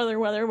over to Sweather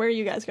Weather. Where are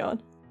you guys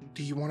going?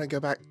 Do you want to go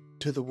back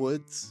to the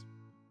woods?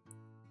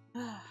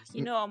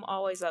 You know I'm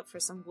always up for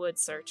some wood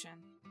searching.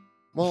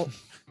 Well,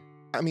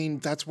 I mean,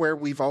 that's where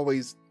we've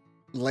always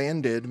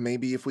landed.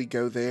 Maybe if we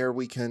go there,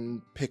 we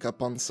can pick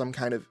up on some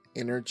kind of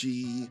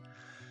energy.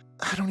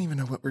 I don't even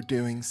know what we're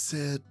doing,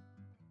 Sid.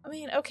 I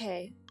mean,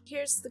 okay,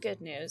 here's the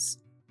good news.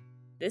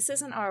 This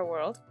isn't our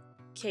world.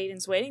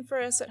 Caden's waiting for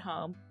us at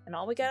home, and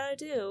all we gotta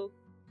do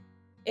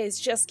is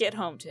just get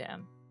home to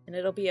him, and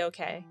it'll be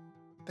okay.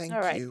 Thank All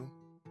right. you.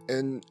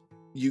 And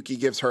Yuki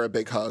gives her a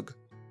big hug.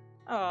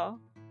 Oh.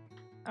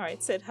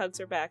 Alright, Sid hugs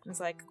her back and is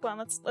like, come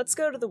on, let's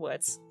go to the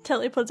woods.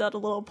 Telly puts out a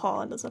little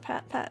paw and does a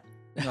pat pat.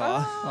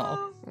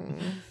 Aw. Mm.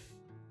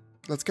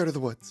 Let's go to the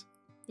woods.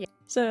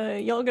 So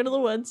y'all go to the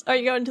woods. Are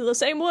you going to the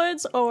same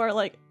woods or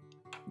like?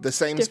 The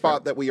same Different.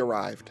 spot that we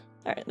arrived.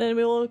 All right, then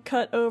we will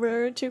cut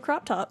over to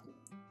Crop Top.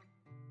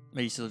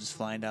 Are you still just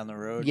flying down the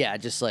road? Yeah,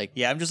 just like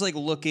Yeah, I'm just like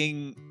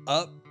looking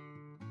up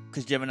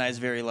because Gemini is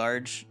very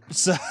large.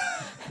 So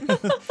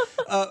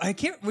I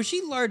can't. Was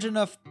she large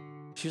enough?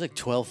 she was like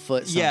 12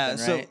 foot something, Yeah.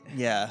 So right?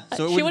 yeah.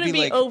 So it she wouldn't be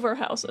like over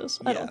houses.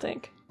 I Yeah. don't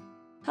think.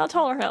 How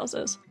tall are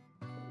houses?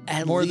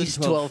 At more than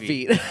least 12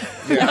 feet.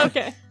 Yeah.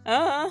 Okay.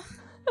 Uh-huh.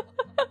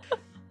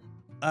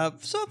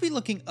 So I'll be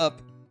looking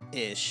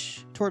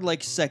up-ish toward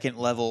like second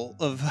level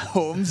of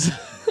homes.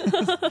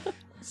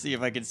 See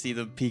if I can see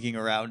them peeking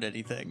around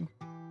anything.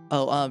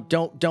 Oh,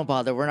 don't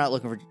bother. We're not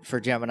looking for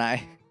Gemini.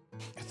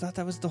 I thought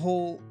that was the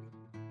whole.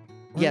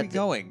 Where Yeah, are we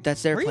going?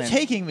 that's their Where plan. are you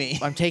taking me?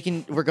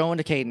 We're going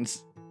to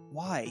Caden's.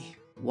 Why?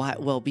 Why?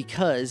 Well,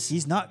 because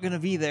He's not gonna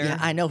be there. yeah,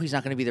 I know he's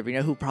not going to be there. But you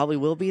know who probably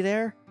will be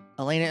there?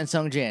 Elena and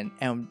Sung Jin,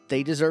 and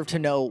they deserve to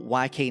know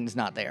why Caden's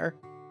not there.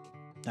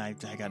 I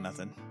got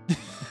nothing.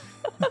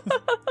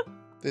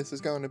 This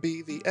is going to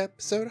be the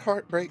episode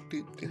Heartbreak.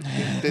 Do, do,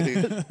 do,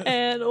 do, do.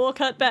 And we'll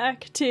cut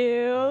back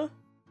to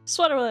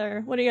Sweater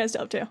Weather. What are you guys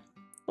up to?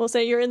 We'll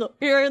say you're in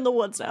the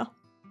woods now.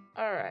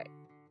 Alright.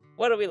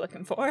 What are we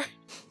looking for?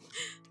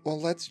 Well,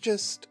 let's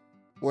just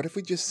what if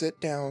we just sit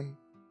down,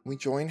 we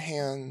join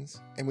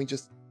hands, and we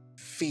just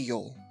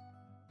feel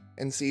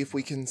and see if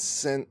we can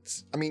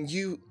sense. I mean,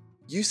 you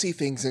see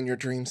things in your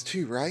dreams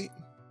too, right?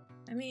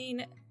 I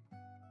mean,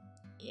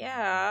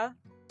 yeah.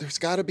 There's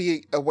got to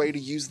be a way to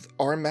use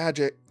our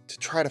magic to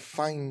try to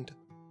find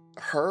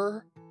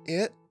her,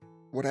 it,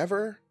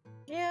 whatever.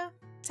 Yeah.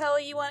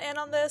 Telly, you want in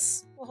on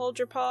this? We'll hold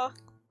your paw.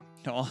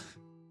 No.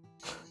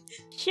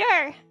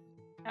 Sure.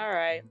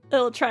 Alright.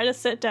 It'll try to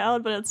sit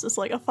down, but it's just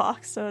like a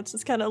fox, so it's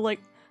just kind of like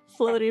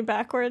floating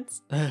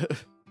backwards.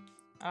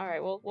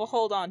 Alright, we'll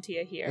hold on to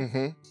you here.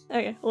 Mm-hmm.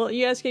 Okay, well,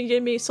 you guys can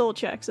give me soul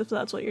checks if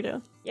that's what you're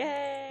doing.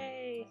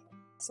 Yay!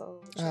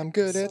 Soul check, I'm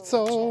good at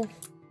soul. check.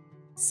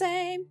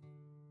 Same.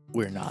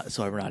 We're not,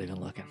 so we're not even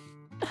looking.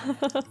 Doop,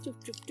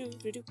 doop,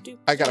 doop, doop, doop.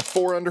 I got a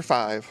 4 under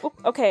 5. Oh,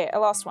 okay, I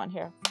lost one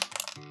here.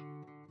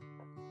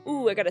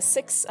 Ooh, I got a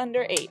 6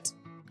 under 8.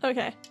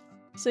 Okay,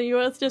 so you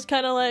both just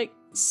kind of like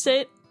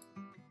sit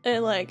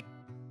and like,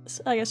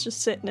 I guess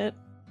just sit in it.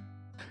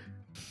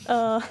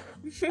 I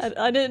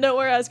didn't know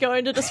where I was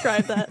going to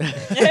describe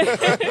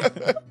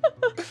that.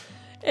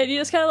 And you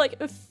just kind of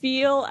like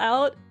feel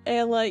out,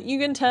 and like you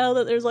can tell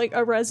that there's like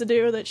a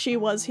residue that she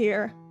was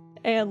here,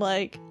 and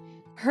like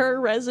her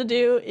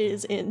residue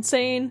is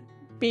insane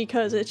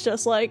because it's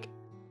just like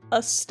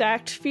a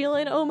stacked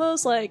feeling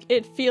almost. Like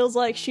it feels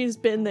like she's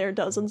been there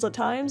dozens of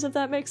times, if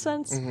that makes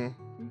sense. Mm-hmm.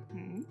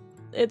 Mm-hmm.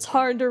 It's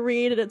hard to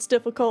read and it's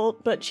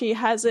difficult, but she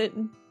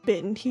hasn't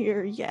been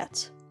here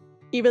yet.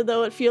 Even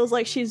though it feels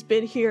like she's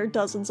been here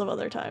dozens of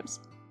other times.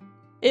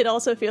 It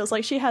also feels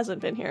like she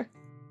hasn't been here.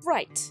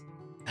 Right.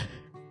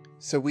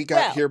 So we got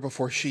Well. here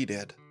before she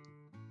did.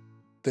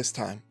 This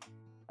time,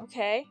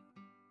 Okay.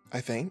 I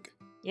think.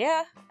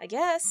 Yeah, I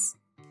guess.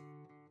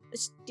 Do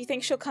you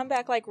think she'll come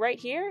back, like, right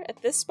here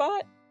at this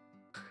spot?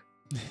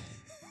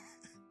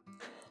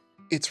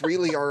 It's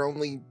really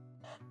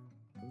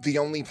the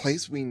only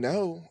place we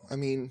know. I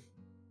mean,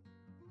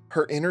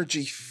 her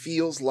energy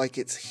feels like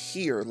it's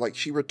here, like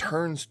she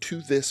returns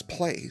to this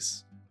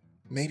place.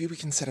 Maybe we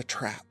can set a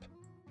trap.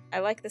 I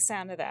like the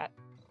sound of that.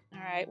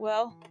 Alright,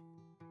 well,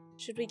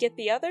 should we get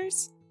the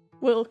others?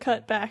 We'll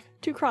cut back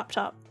to Crop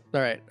Top.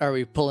 All right, are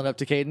we pulling up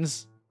to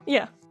Cadence?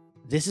 Yeah.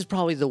 This is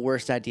probably the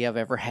worst idea I've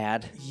ever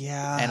had.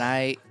 Yeah. And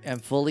I am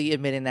fully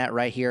admitting that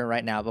right here and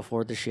right now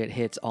before the shit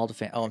hits all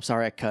the Oh, I'm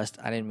sorry I cussed.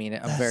 I didn't mean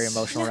it. I'm very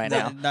emotional right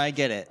now. No, I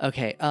get it.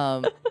 Okay,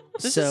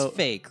 This so is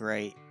fake,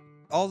 right?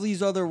 All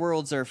these other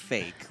worlds are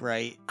fake,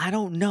 right? I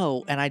don't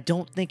know, and I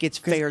don't think it's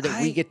 'Cause fair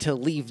that we get to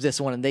leave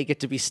this one and they get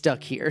to be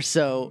stuck here.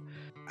 So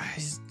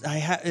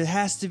It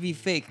has to be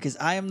fake because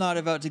I am not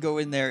about to go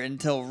in there and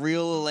tell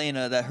real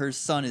Elena that her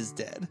son is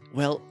dead.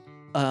 well,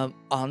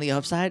 on the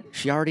upside,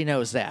 she already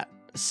knows that.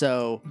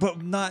 So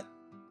But not.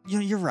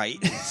 You're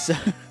right. so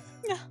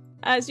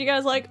As you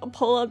guys like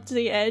pull up to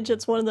the edge,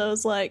 it's one of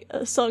those like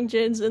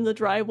Sungjin's in the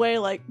driveway,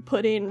 like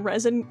putting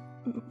resin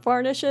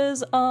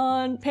varnishes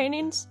on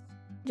paintings.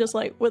 Just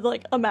like with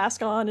like a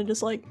mask on and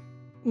just like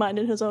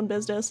minding his own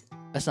business.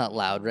 that's not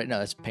loud, right? No,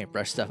 that's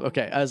paintbrush stuff.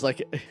 Okay, I was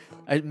like,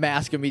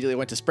 mask immediately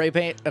went to spray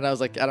paint, and I was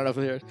like, I don't know if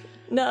we're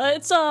No,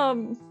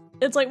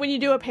 it's like when you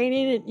do a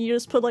painting, you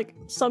just put like,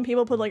 some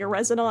people put like a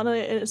resin on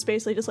it, and it's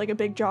basically just like a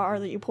big jar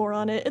that you pour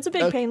on it. It's a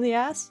big Okay. pain in the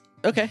ass,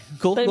 Okay,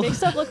 cool. but it makes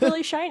stuff look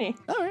really shiny.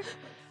 All right.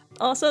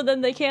 Also, then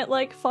they can't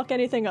like fuck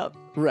anything up.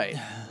 Right.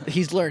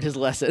 He's learned his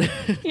lesson.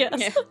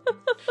 Yes.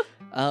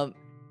 Yeah.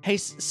 Hey,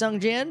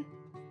 Sungjin?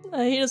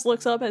 He just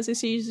looks up as he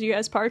sees you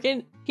guys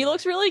parking. He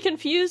looks really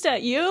confused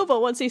at you,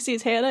 but once he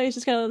sees Hannah, he's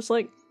just kind of just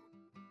like,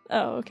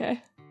 oh,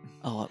 okay.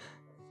 Oh,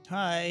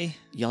 Hi.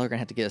 y'all are gonna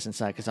have to get us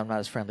inside because I'm not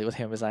as friendly with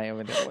him as I am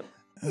with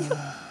him.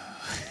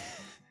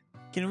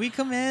 Can we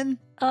come in?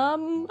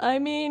 I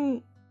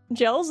mean,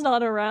 Gel's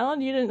not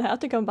around. You didn't have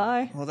to come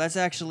by. Well, that's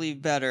actually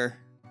better.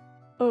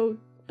 Oh,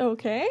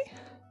 okay.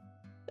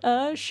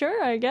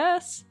 Sure, I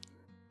guess.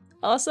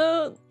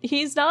 Also,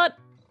 he's not,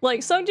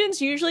 like,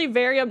 Sungjin's usually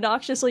very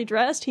obnoxiously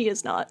dressed. He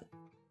is not.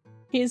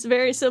 He's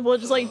very simple,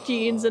 just like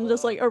jeans and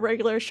just like a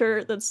regular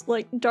shirt that's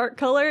like dark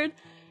colored.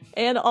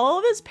 And all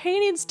of his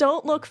paintings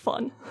don't look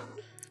fun.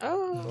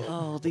 Oh,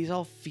 Oh, these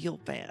all feel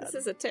bad. this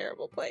is a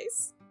terrible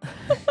place.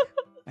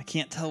 I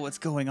can't tell what's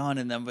going on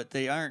in them, but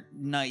they aren't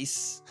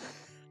nice.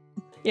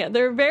 Yeah,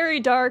 they're very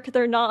dark.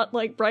 They're not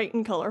like bright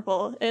and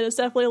colorful. And it's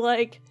definitely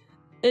like,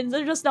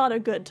 they're just not a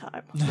good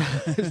time.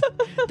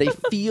 They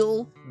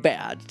feel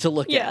bad to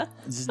look Yeah. at.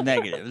 It's just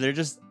negative. They're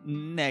just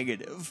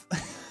negative.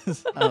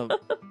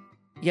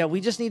 Yeah,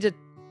 we just need to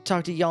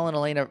talk to y'all and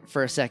Elena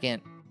for a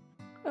second.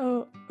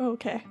 Oh,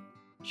 okay.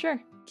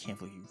 Sure. Can't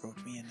believe you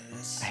roped me into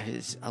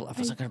this. I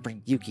wasn't gonna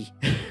bring Yuki.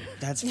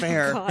 That's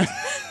fair. God.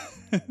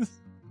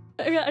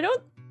 I mean,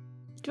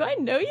 do I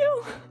know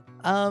you?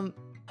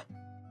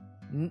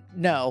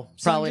 No,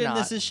 probably Sungjin, not.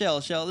 This is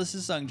Shell. Shell, this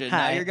is Sungjin.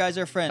 Hi. Now your guys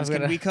are friends. I'm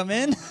Can gonna- we come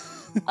in?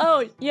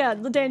 Oh, yeah,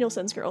 the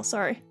Danielson's girl,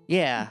 sorry.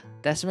 Yeah,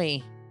 that's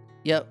me.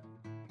 Yep.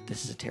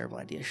 This is a terrible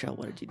idea, Shell.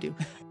 What did you do?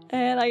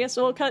 And I guess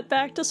we'll cut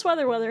back to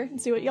Sweatherweather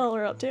and see what y'all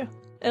are up to.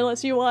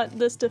 Unless you want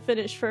this to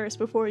finish first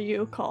before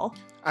you call.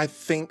 I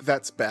think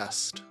that's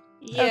best.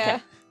 Yeah.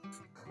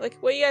 Like,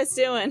 what are you guys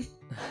doing?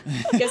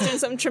 You guys doing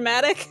something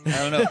traumatic? I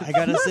don't know. I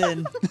got us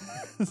in.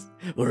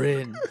 We're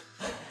in.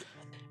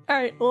 All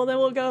right, well then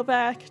we'll go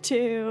back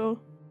to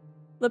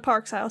the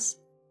Parks house.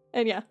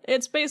 And yeah,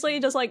 it's basically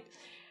just like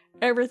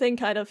everything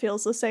kind of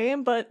feels the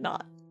same, but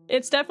not.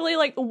 It's definitely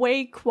like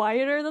way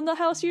quieter than the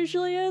house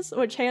usually is,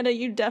 which Hannah,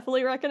 you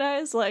definitely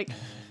recognize. Like,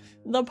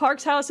 the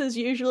Parks house is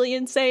usually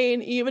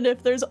insane, even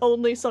if there's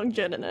only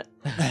Sungjin in it.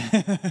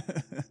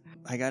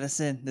 I got us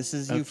in. This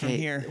is you from Okay,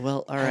 here.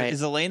 well, all right.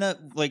 Is Elena,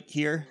 like,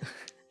 here?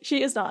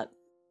 She is not.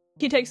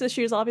 He takes his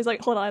shoes off. He's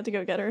like, hold on, I have to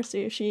go get her,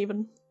 see if she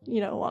even,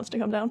 wants to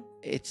come down.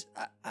 It's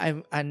I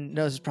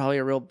know this is probably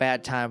a real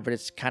bad time, but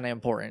it's kind of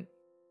important.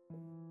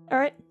 All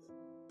right,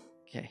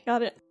 Okay.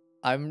 got it.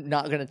 I'm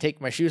not going to take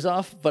my shoes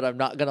off, but I'm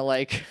not going to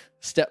like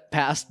step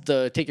past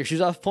the take your shoes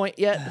off point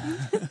yet.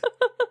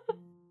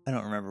 I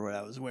don't remember what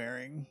I was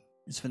wearing.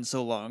 It's been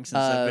so long since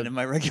I've been in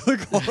my regular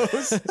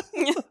clothes.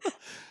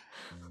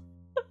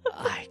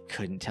 I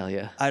couldn't tell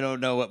you. I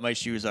don't know what my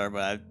shoes are,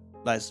 but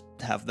I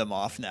have them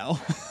off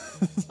now.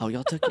 Oh,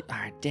 y'all took it? All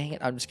right, dang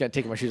it. I'm just going to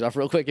take my shoes off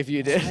real quick if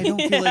you did. I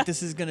don't feel like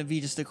this is going to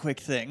be just a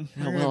quick thing.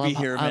 We're going to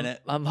be here a minute.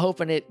 I'm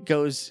hoping it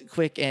goes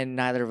quick and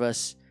neither of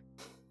us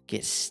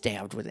get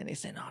stabbed with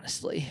anything,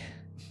 honestly.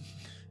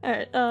 All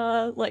right,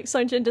 like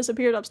Sungjin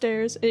disappeared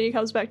upstairs, and he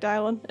comes back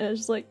down, and it's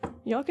just like,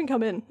 y'all can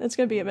come in. It's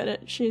gonna be a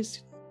minute.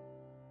 She's,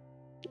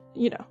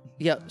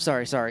 Yep,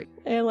 sorry.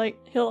 and like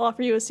he'll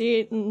offer you a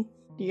seat, and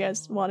you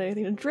guys want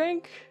anything to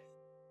drink?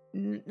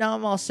 No,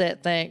 I'm all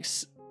set,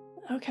 thanks.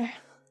 Okay.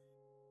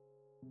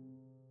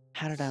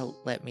 How did I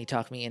let me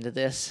talk me into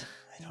this?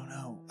 I don't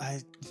know.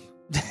 I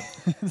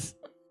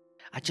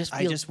just I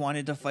feel just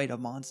wanted to fight a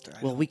monster.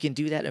 well, we can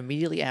do that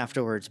immediately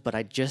afterwards, but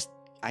I just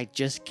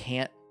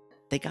can't.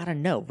 They gotta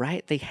know,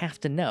 right? They have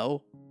to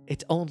know.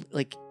 It's only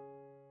like,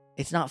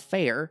 it's not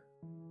fair.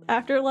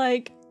 After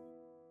like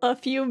a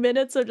few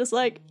minutes of just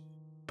like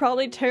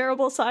probably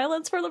terrible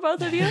silence for the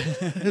both of you,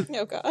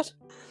 Oh god.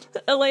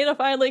 Elena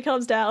finally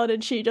comes down,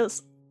 and she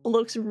just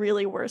looks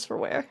really worse for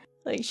wear.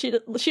 Like she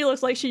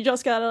looks like she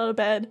just got out of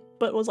bed,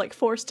 but was like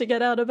forced to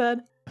get out of bed,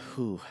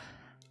 Whew.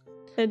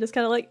 and just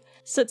kind of like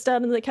sits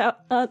down in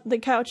the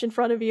couch in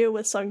front of you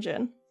with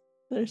Sungjin.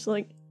 They're just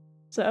like,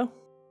 so.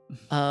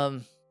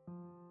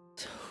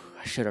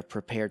 I should have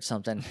prepared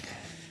something.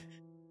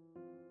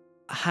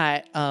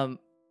 Hi,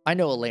 I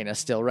know Elena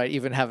still, right?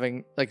 Even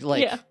having like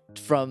Yeah.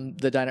 from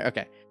the diner.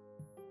 Okay.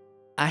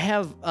 I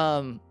have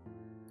I'm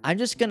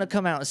just gonna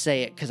come out and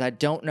say it because I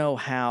don't know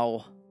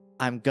how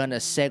I'm gonna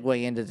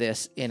segue into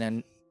this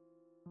in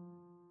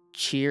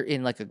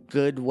like a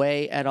good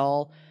way at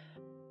all.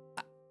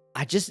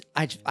 I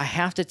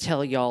have to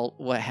tell y'all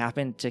what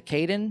happened to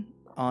Caden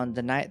on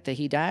the night that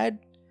he died.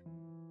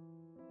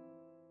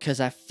 Because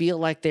I feel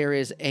like there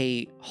is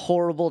a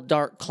horrible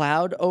dark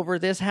cloud over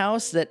this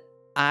house that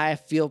I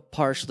feel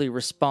partially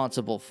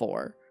responsible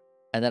for.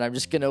 And then I'm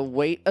just going to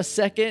wait a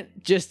second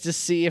just to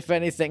see if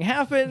anything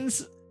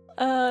happens.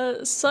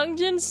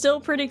 Sungjin's still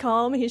pretty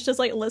calm. He's just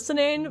like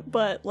listening,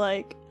 but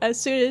like as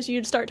soon as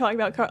you start talking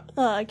about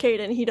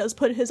Caden, he does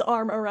put his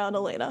arm around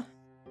Elena.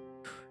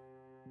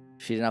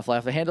 She did not fly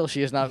off the handle.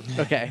 She is not.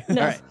 Okay.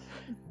 No.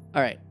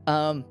 All right.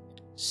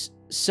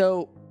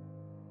 So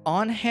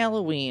on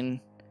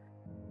Halloween,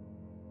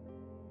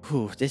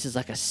 this is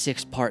like a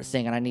 6-part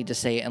thing, and I need to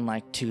say it in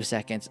like 2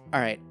 seconds. All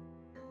right.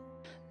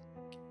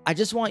 I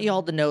just want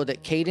y'all to know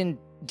that Caden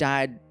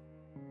died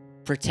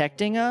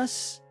protecting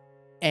us,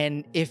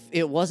 and if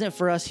it wasn't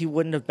for us, he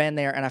wouldn't have been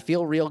there, and I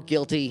feel real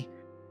guilty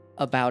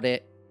about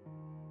it,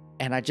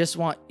 and I just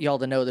want y'all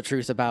to know the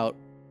truth about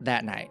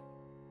that night.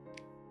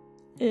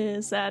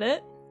 Is that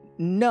it?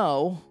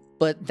 No,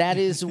 but that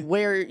is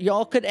where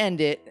y'all could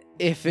end it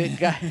if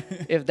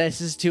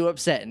this is too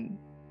upsetting.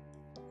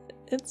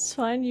 It's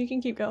fine. You can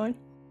keep going.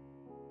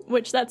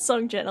 Which that's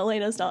Sungjin.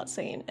 Elena's not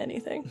saying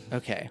anything.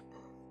 Okay.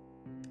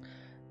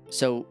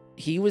 So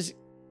he was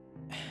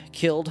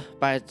killed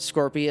by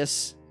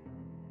Scorpius.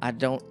 I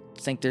don't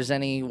think there's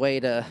any way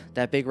to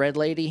that big red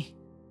lady.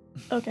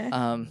 Okay.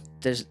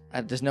 There's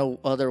no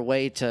other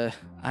way to.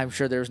 I'm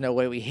sure there's no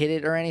way we hit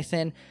it or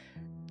anything.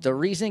 The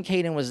reason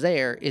Caden was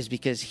there is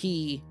because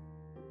he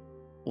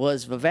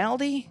was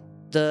Vivaldi,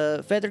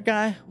 the feathered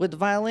guy with the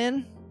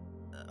violin,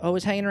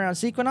 always hanging around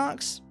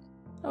Sequinox.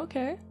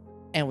 Okay.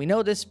 And we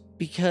know this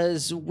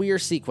because we're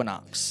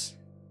Sequinox.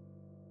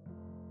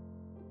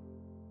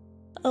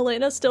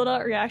 Elena's still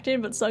not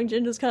reacting, but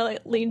Sungjin just kind of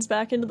like leans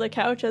back into the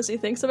couch as he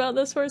thinks about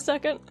this for a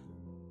second.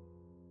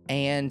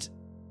 And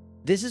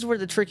this is where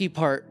the tricky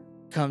part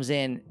comes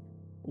in.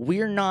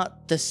 We're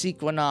not the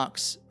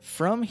Sequinox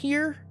from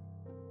here.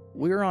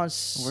 We're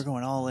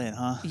going all in,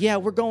 huh? Yeah,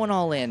 we're going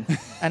all in.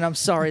 And I'm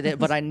sorry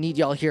but I need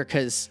y'all here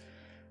because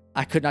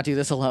I could not do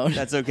this alone.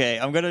 That's okay.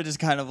 I'm gonna just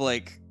kind of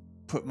like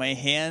put my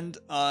hand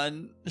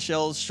on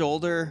Shell's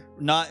shoulder,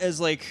 not as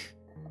like,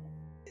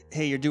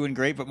 hey, you're doing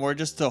great, but more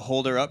just to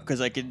hold her up because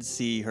I can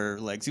see her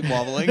legs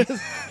wobbling.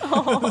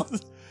 Oh.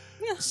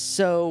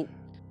 So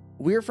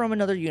we're from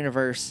another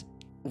universe.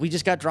 We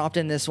just got dropped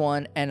in this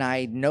one, and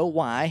I know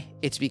why.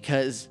 It's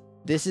because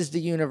this is the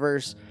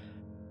universe.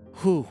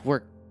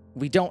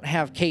 We don't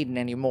have Caden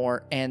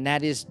anymore, and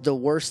that is the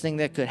worst thing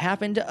that could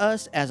happen to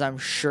us, as I'm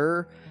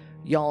sure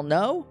y'all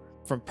know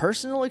from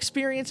personal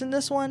experience in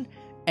this one.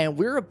 And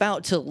we're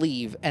about to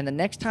leave, and the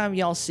next time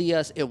y'all see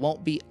us, it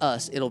won't be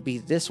us. It'll be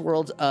this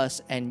world's us,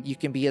 and you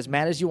can be as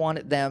mad as you want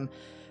at them.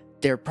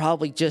 They're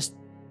probably just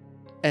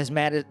as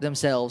mad at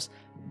themselves,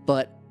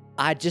 but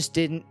I just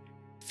didn't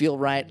feel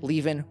right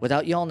leaving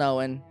without y'all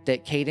knowing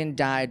that Caden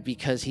died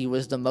because he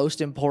was the most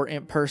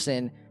important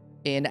person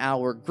in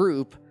our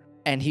group,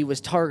 and he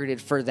was targeted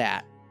for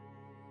that.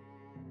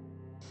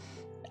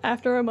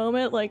 After a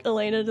moment, like,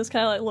 Elena just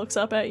kind of like looks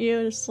up at you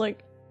and just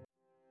like,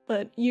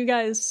 but you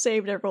guys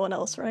saved everyone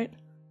else, right?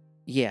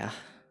 Yeah.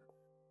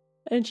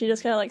 And she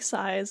just kind of like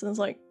sighs and is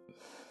like,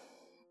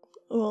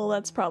 well,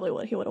 that's probably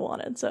what he would have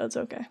wanted, so it's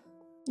okay.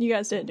 You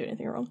guys didn't do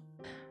anything wrong.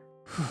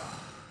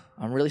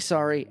 I'm really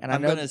sorry, and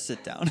I'm gonna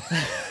sit down.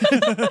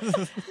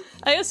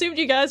 I assumed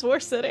you guys were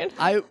sitting.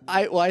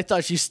 I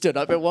thought she stood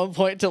up at one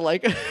point to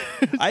like.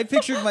 I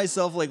pictured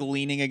myself like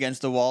leaning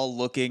against a wall,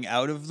 looking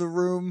out of the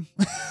room.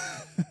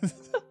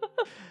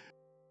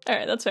 All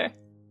right, that's fair.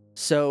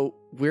 So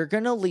we're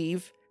gonna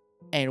leave,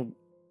 and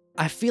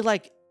I feel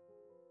like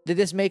that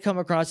this may come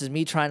across as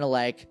me trying to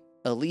like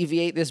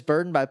alleviate this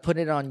burden by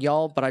putting it on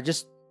y'all, but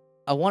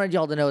I wanted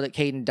y'all to know that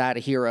Caden died a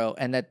hero,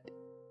 and that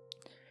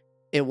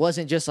it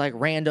wasn't just like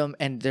random,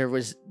 and it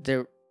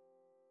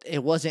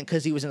wasn't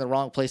because he was in the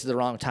wrong place at the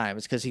wrong time.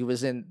 It's because he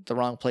was in the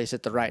wrong place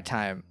at the right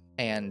time.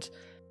 And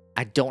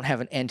I don't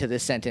have an end to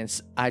this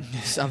sentence. I'm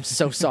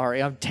so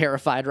sorry. I'm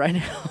terrified right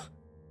now.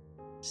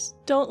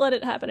 Just don't let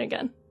it happen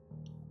again.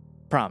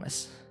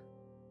 Promise.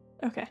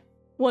 Okay.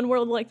 One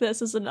world like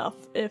this is enough.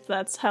 If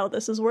that's how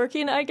this is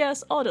working, I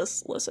guess I'll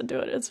just listen to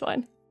it. It's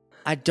fine.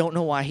 I don't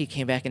know why he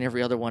came back in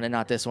every other one and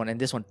not this one, and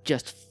this one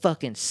just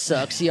fucking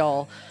sucks,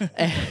 y'all.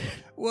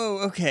 Whoa,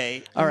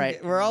 okay. All right,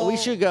 we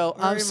should go.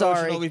 I'm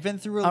sorry. We've been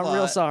through a lot. I'm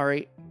real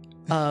sorry.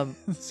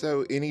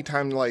 So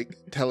anytime like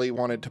Telly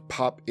wanted to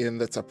pop in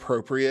that's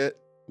appropriate,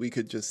 we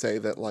could just say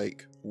that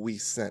like we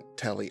sent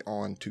Telly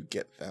on to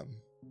get them.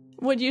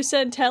 Would you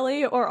send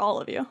Telly or all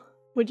of you?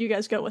 Would you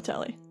guys go with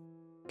Telly?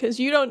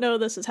 Because you don't know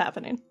this is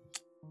happening.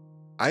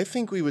 I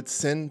think we would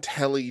send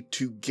Telly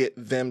to get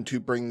them to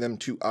bring them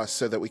to us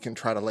so that we can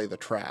try to lay the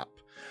trap.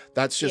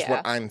 That's just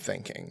what I'm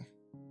thinking.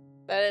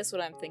 That is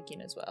what I'm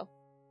thinking as well.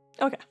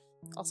 Okay.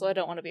 Also, I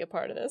don't want to be a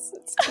part of this.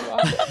 It's too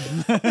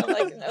awkward. I'm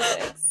like, no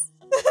thanks.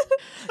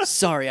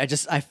 Sorry,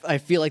 I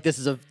feel like this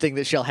is a thing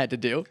that Shell had to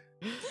do.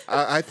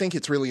 I think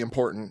it's really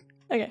important.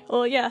 Okay,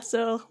 well, yeah,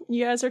 so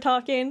you guys are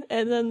talking,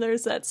 and then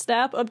there's that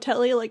snap of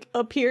Telly, like,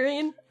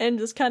 appearing and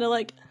just kind of,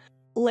 like,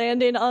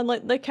 landing on,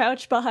 like, the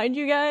couch behind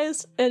you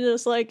guys, and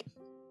just, like,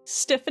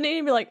 stiffening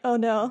and be like, oh,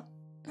 no.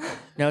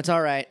 No, it's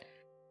all right.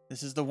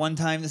 This is the one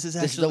time this is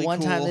actually This is the one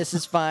cool. time this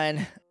is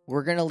fine.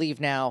 We're going to leave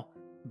now.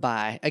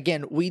 Bye.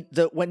 Again,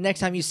 when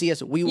next time you see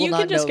us, we will You not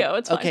can just know. go,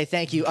 it's fine. Okay,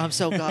 thank you. I'm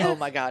so god. Oh,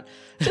 my God.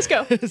 Just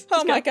go.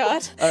 Oh my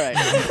god. All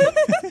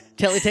right.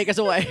 Telly, take us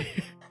away.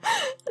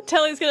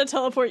 Telly's gonna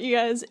teleport you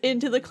guys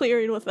into the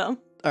clearing with them.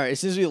 All right, as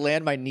soon as we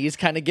land, my knees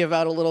kind of give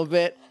out a little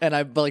bit, and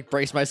I like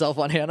brace myself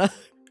on Hannah.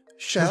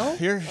 Shell?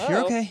 You're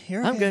okay.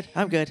 You're okay.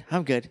 I'm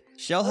good.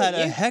 Shell had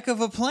a heck of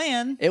a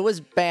plan. It was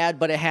bad,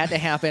 but it had to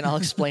happen. I'll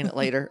explain it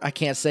later. I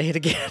can't say it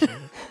again.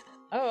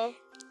 Oh.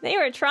 They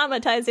were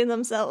traumatizing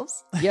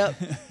themselves. Yep.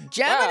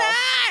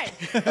 Gemini!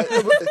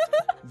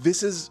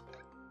 This is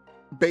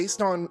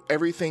based on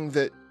everything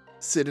that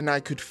Sid and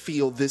I could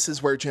feel. This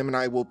is where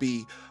Gemini will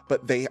be,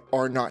 but they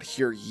are not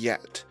here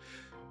yet.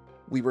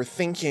 We were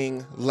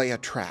thinking lay a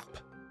trap.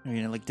 Are you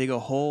gonna like dig a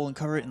hole and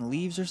cover it in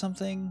leaves or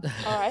something?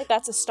 All right,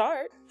 that's a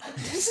start.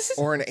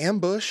 Or an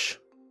ambush.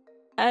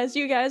 As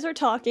you guys are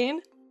talking,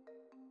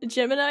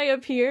 Gemini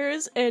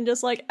appears and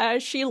just like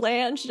as she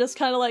lands, she just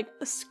kind of like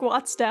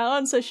squats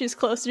down so she's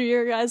closer to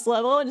your guys'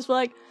 level and just be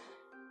like,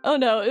 oh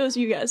no, it was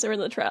you guys that were in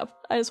the trap.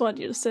 I just wanted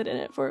you to sit in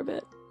it for a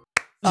bit.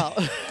 Oh.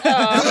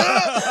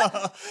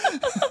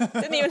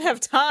 Didn't even have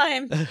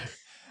time.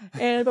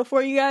 And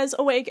before you guys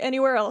awake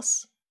anywhere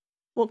else,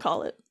 we'll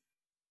call it.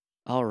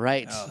 All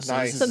right. Oh, so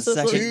Nice. this is the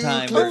Since this second was-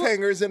 time. Two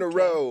cliffhangers in a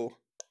row.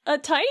 A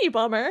tiny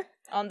bummer.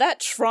 On that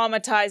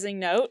traumatizing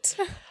note.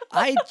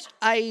 I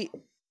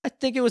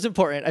think it was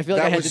important. I feel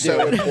like I That had was to do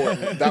so it.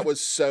 important. That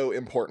was so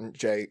important,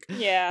 Jake.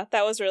 Yeah,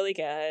 that was really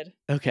good.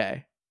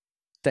 Okay.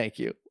 Thank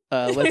you.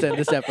 Let's end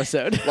this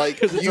episode. Like,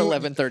 because it's you-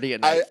 11:30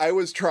 at night. I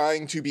was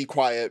trying to be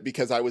quiet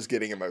because I was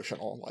getting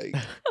emotional. Like,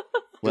 it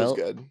Well,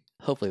 was good.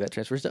 hopefully that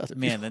transfers to other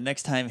Man, the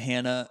next time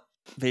Hannah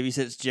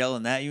babysits Jell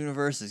in that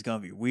universe is gonna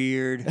be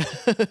weird.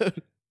 people.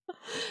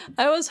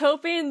 I was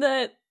hoping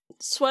that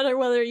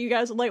whether you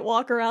guys would like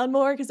walk around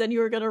more because then you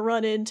were gonna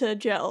run into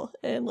Jell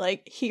and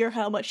like hear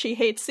how much she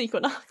hates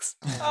Equinox.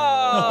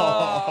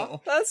 Oh,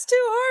 that's too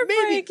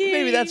heartbreaking.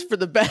 maybe that's for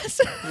the best.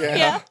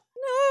 Yeah.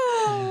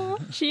 No.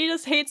 She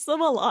just hates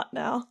them a lot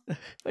now,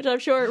 which I'm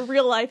sure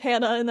real life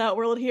Hannah in that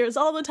world hears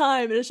all the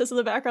time, and it's just in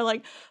the background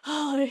like,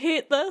 oh, I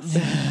hate this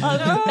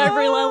on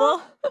every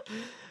level.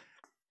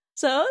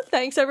 So,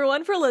 thanks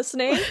everyone for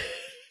listening.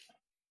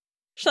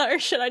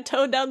 Should I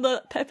tone down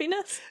the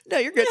peppiness? No,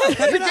 you're good.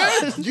 You're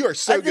good. You are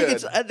so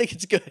good. I think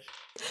it's good.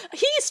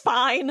 He's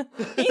fine.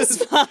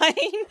 He's fine.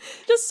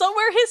 Just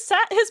somewhere his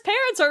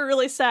parents are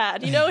really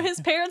sad. You know, his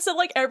parents that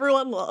like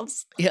everyone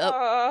loves. Yep.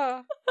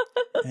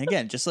 And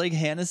again, just like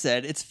Hannah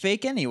said, it's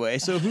fake anyway,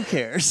 so who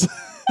cares?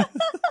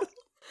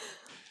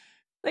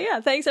 But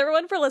yeah, thanks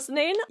everyone for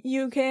listening.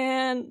 You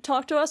can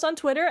talk to us on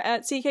Twitter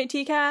at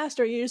CKTcast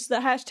or use the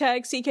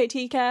hashtag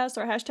CKTcast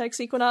or hashtag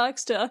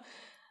Sequinox to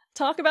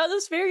talk about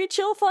this very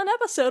chill, fun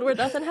episode where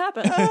nothing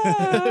happened.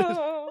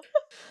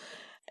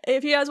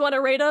 If you guys want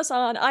to rate us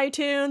on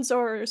iTunes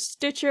or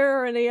Stitcher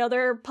or any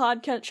other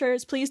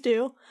podcatchers, please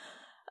do.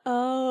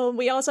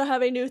 We also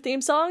have a new theme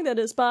song that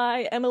is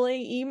by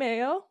Emily E.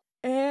 Mayo.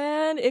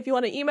 And if you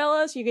want to email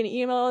us, you can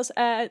email us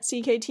at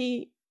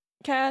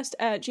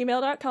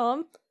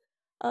cktcast@gmail.com.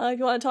 If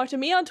you want to talk to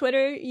me on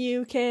Twitter,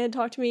 you can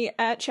talk to me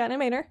at Shannon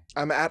Maynor.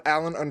 I'm at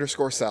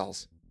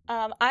Alan_Cells.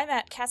 I'm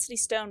at Cassidy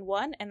Stone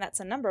 1, and that's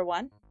a number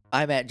 1.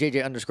 I'm at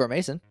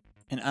JJ_Mason.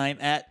 And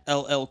I'm at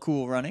LL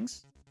Cool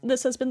Runnings.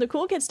 This has been the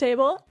Cool Kids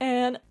Table,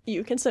 and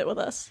you can sit with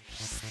us.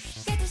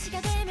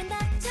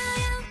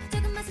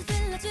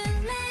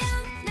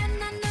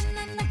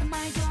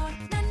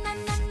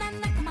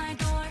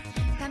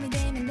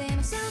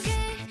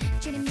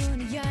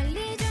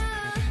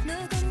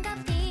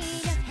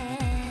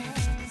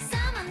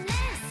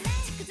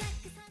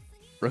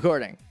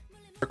 Recording.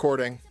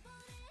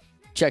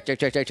 Check.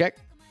 Check.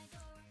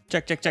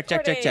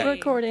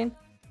 Recording.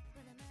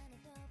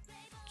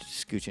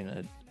 Scooching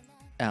an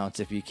ounce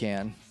if you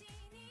can.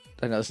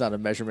 I know it's not a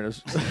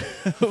measurement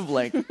of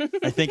length.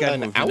 I think I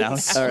moved an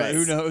ounce. All right.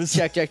 Who knows?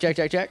 Check. Check.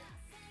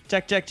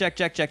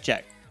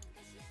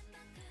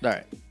 All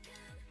right.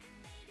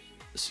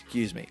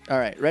 Excuse me. All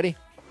right, ready?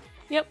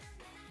 Yep.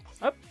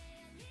 Up.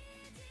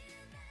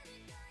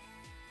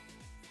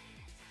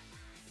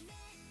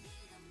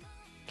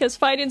 Because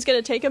fighting's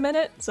gonna take a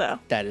minute, so.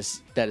 That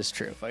is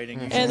true. Fighting.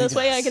 And this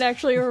way I can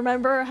actually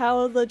remember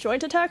how the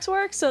joint attacks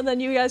work, so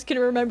then you guys can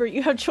remember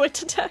you have joint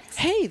attacks.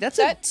 Hey, that's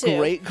That a too.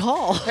 great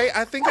call. Hey,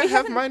 I think I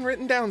have mine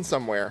written down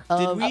somewhere.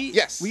 Did we?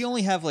 yes. We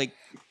only have like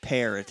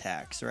pair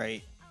attacks,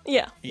 right?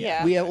 Yeah.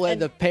 Yeah. We have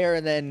the pair,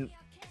 and then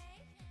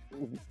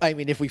I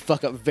mean, if we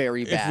fuck up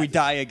very bad, If we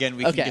die again,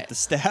 we Okay. can get the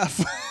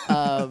staff.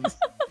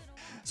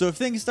 So if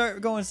things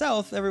start going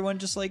south, everyone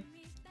just like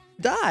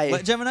die.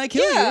 let Gemini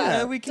kill you. Yeah.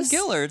 Yeah, we can Just-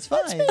 kill her. It's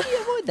Let's fine. maybe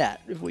avoid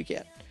that if we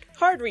can.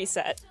 Hard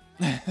reset.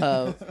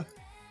 Um,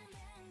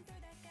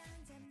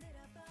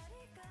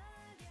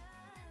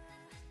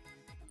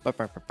 Da,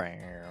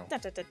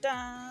 da, da,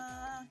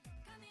 da.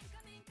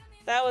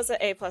 That was an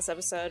A+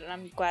 episode, and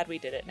I'm glad we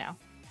did it now.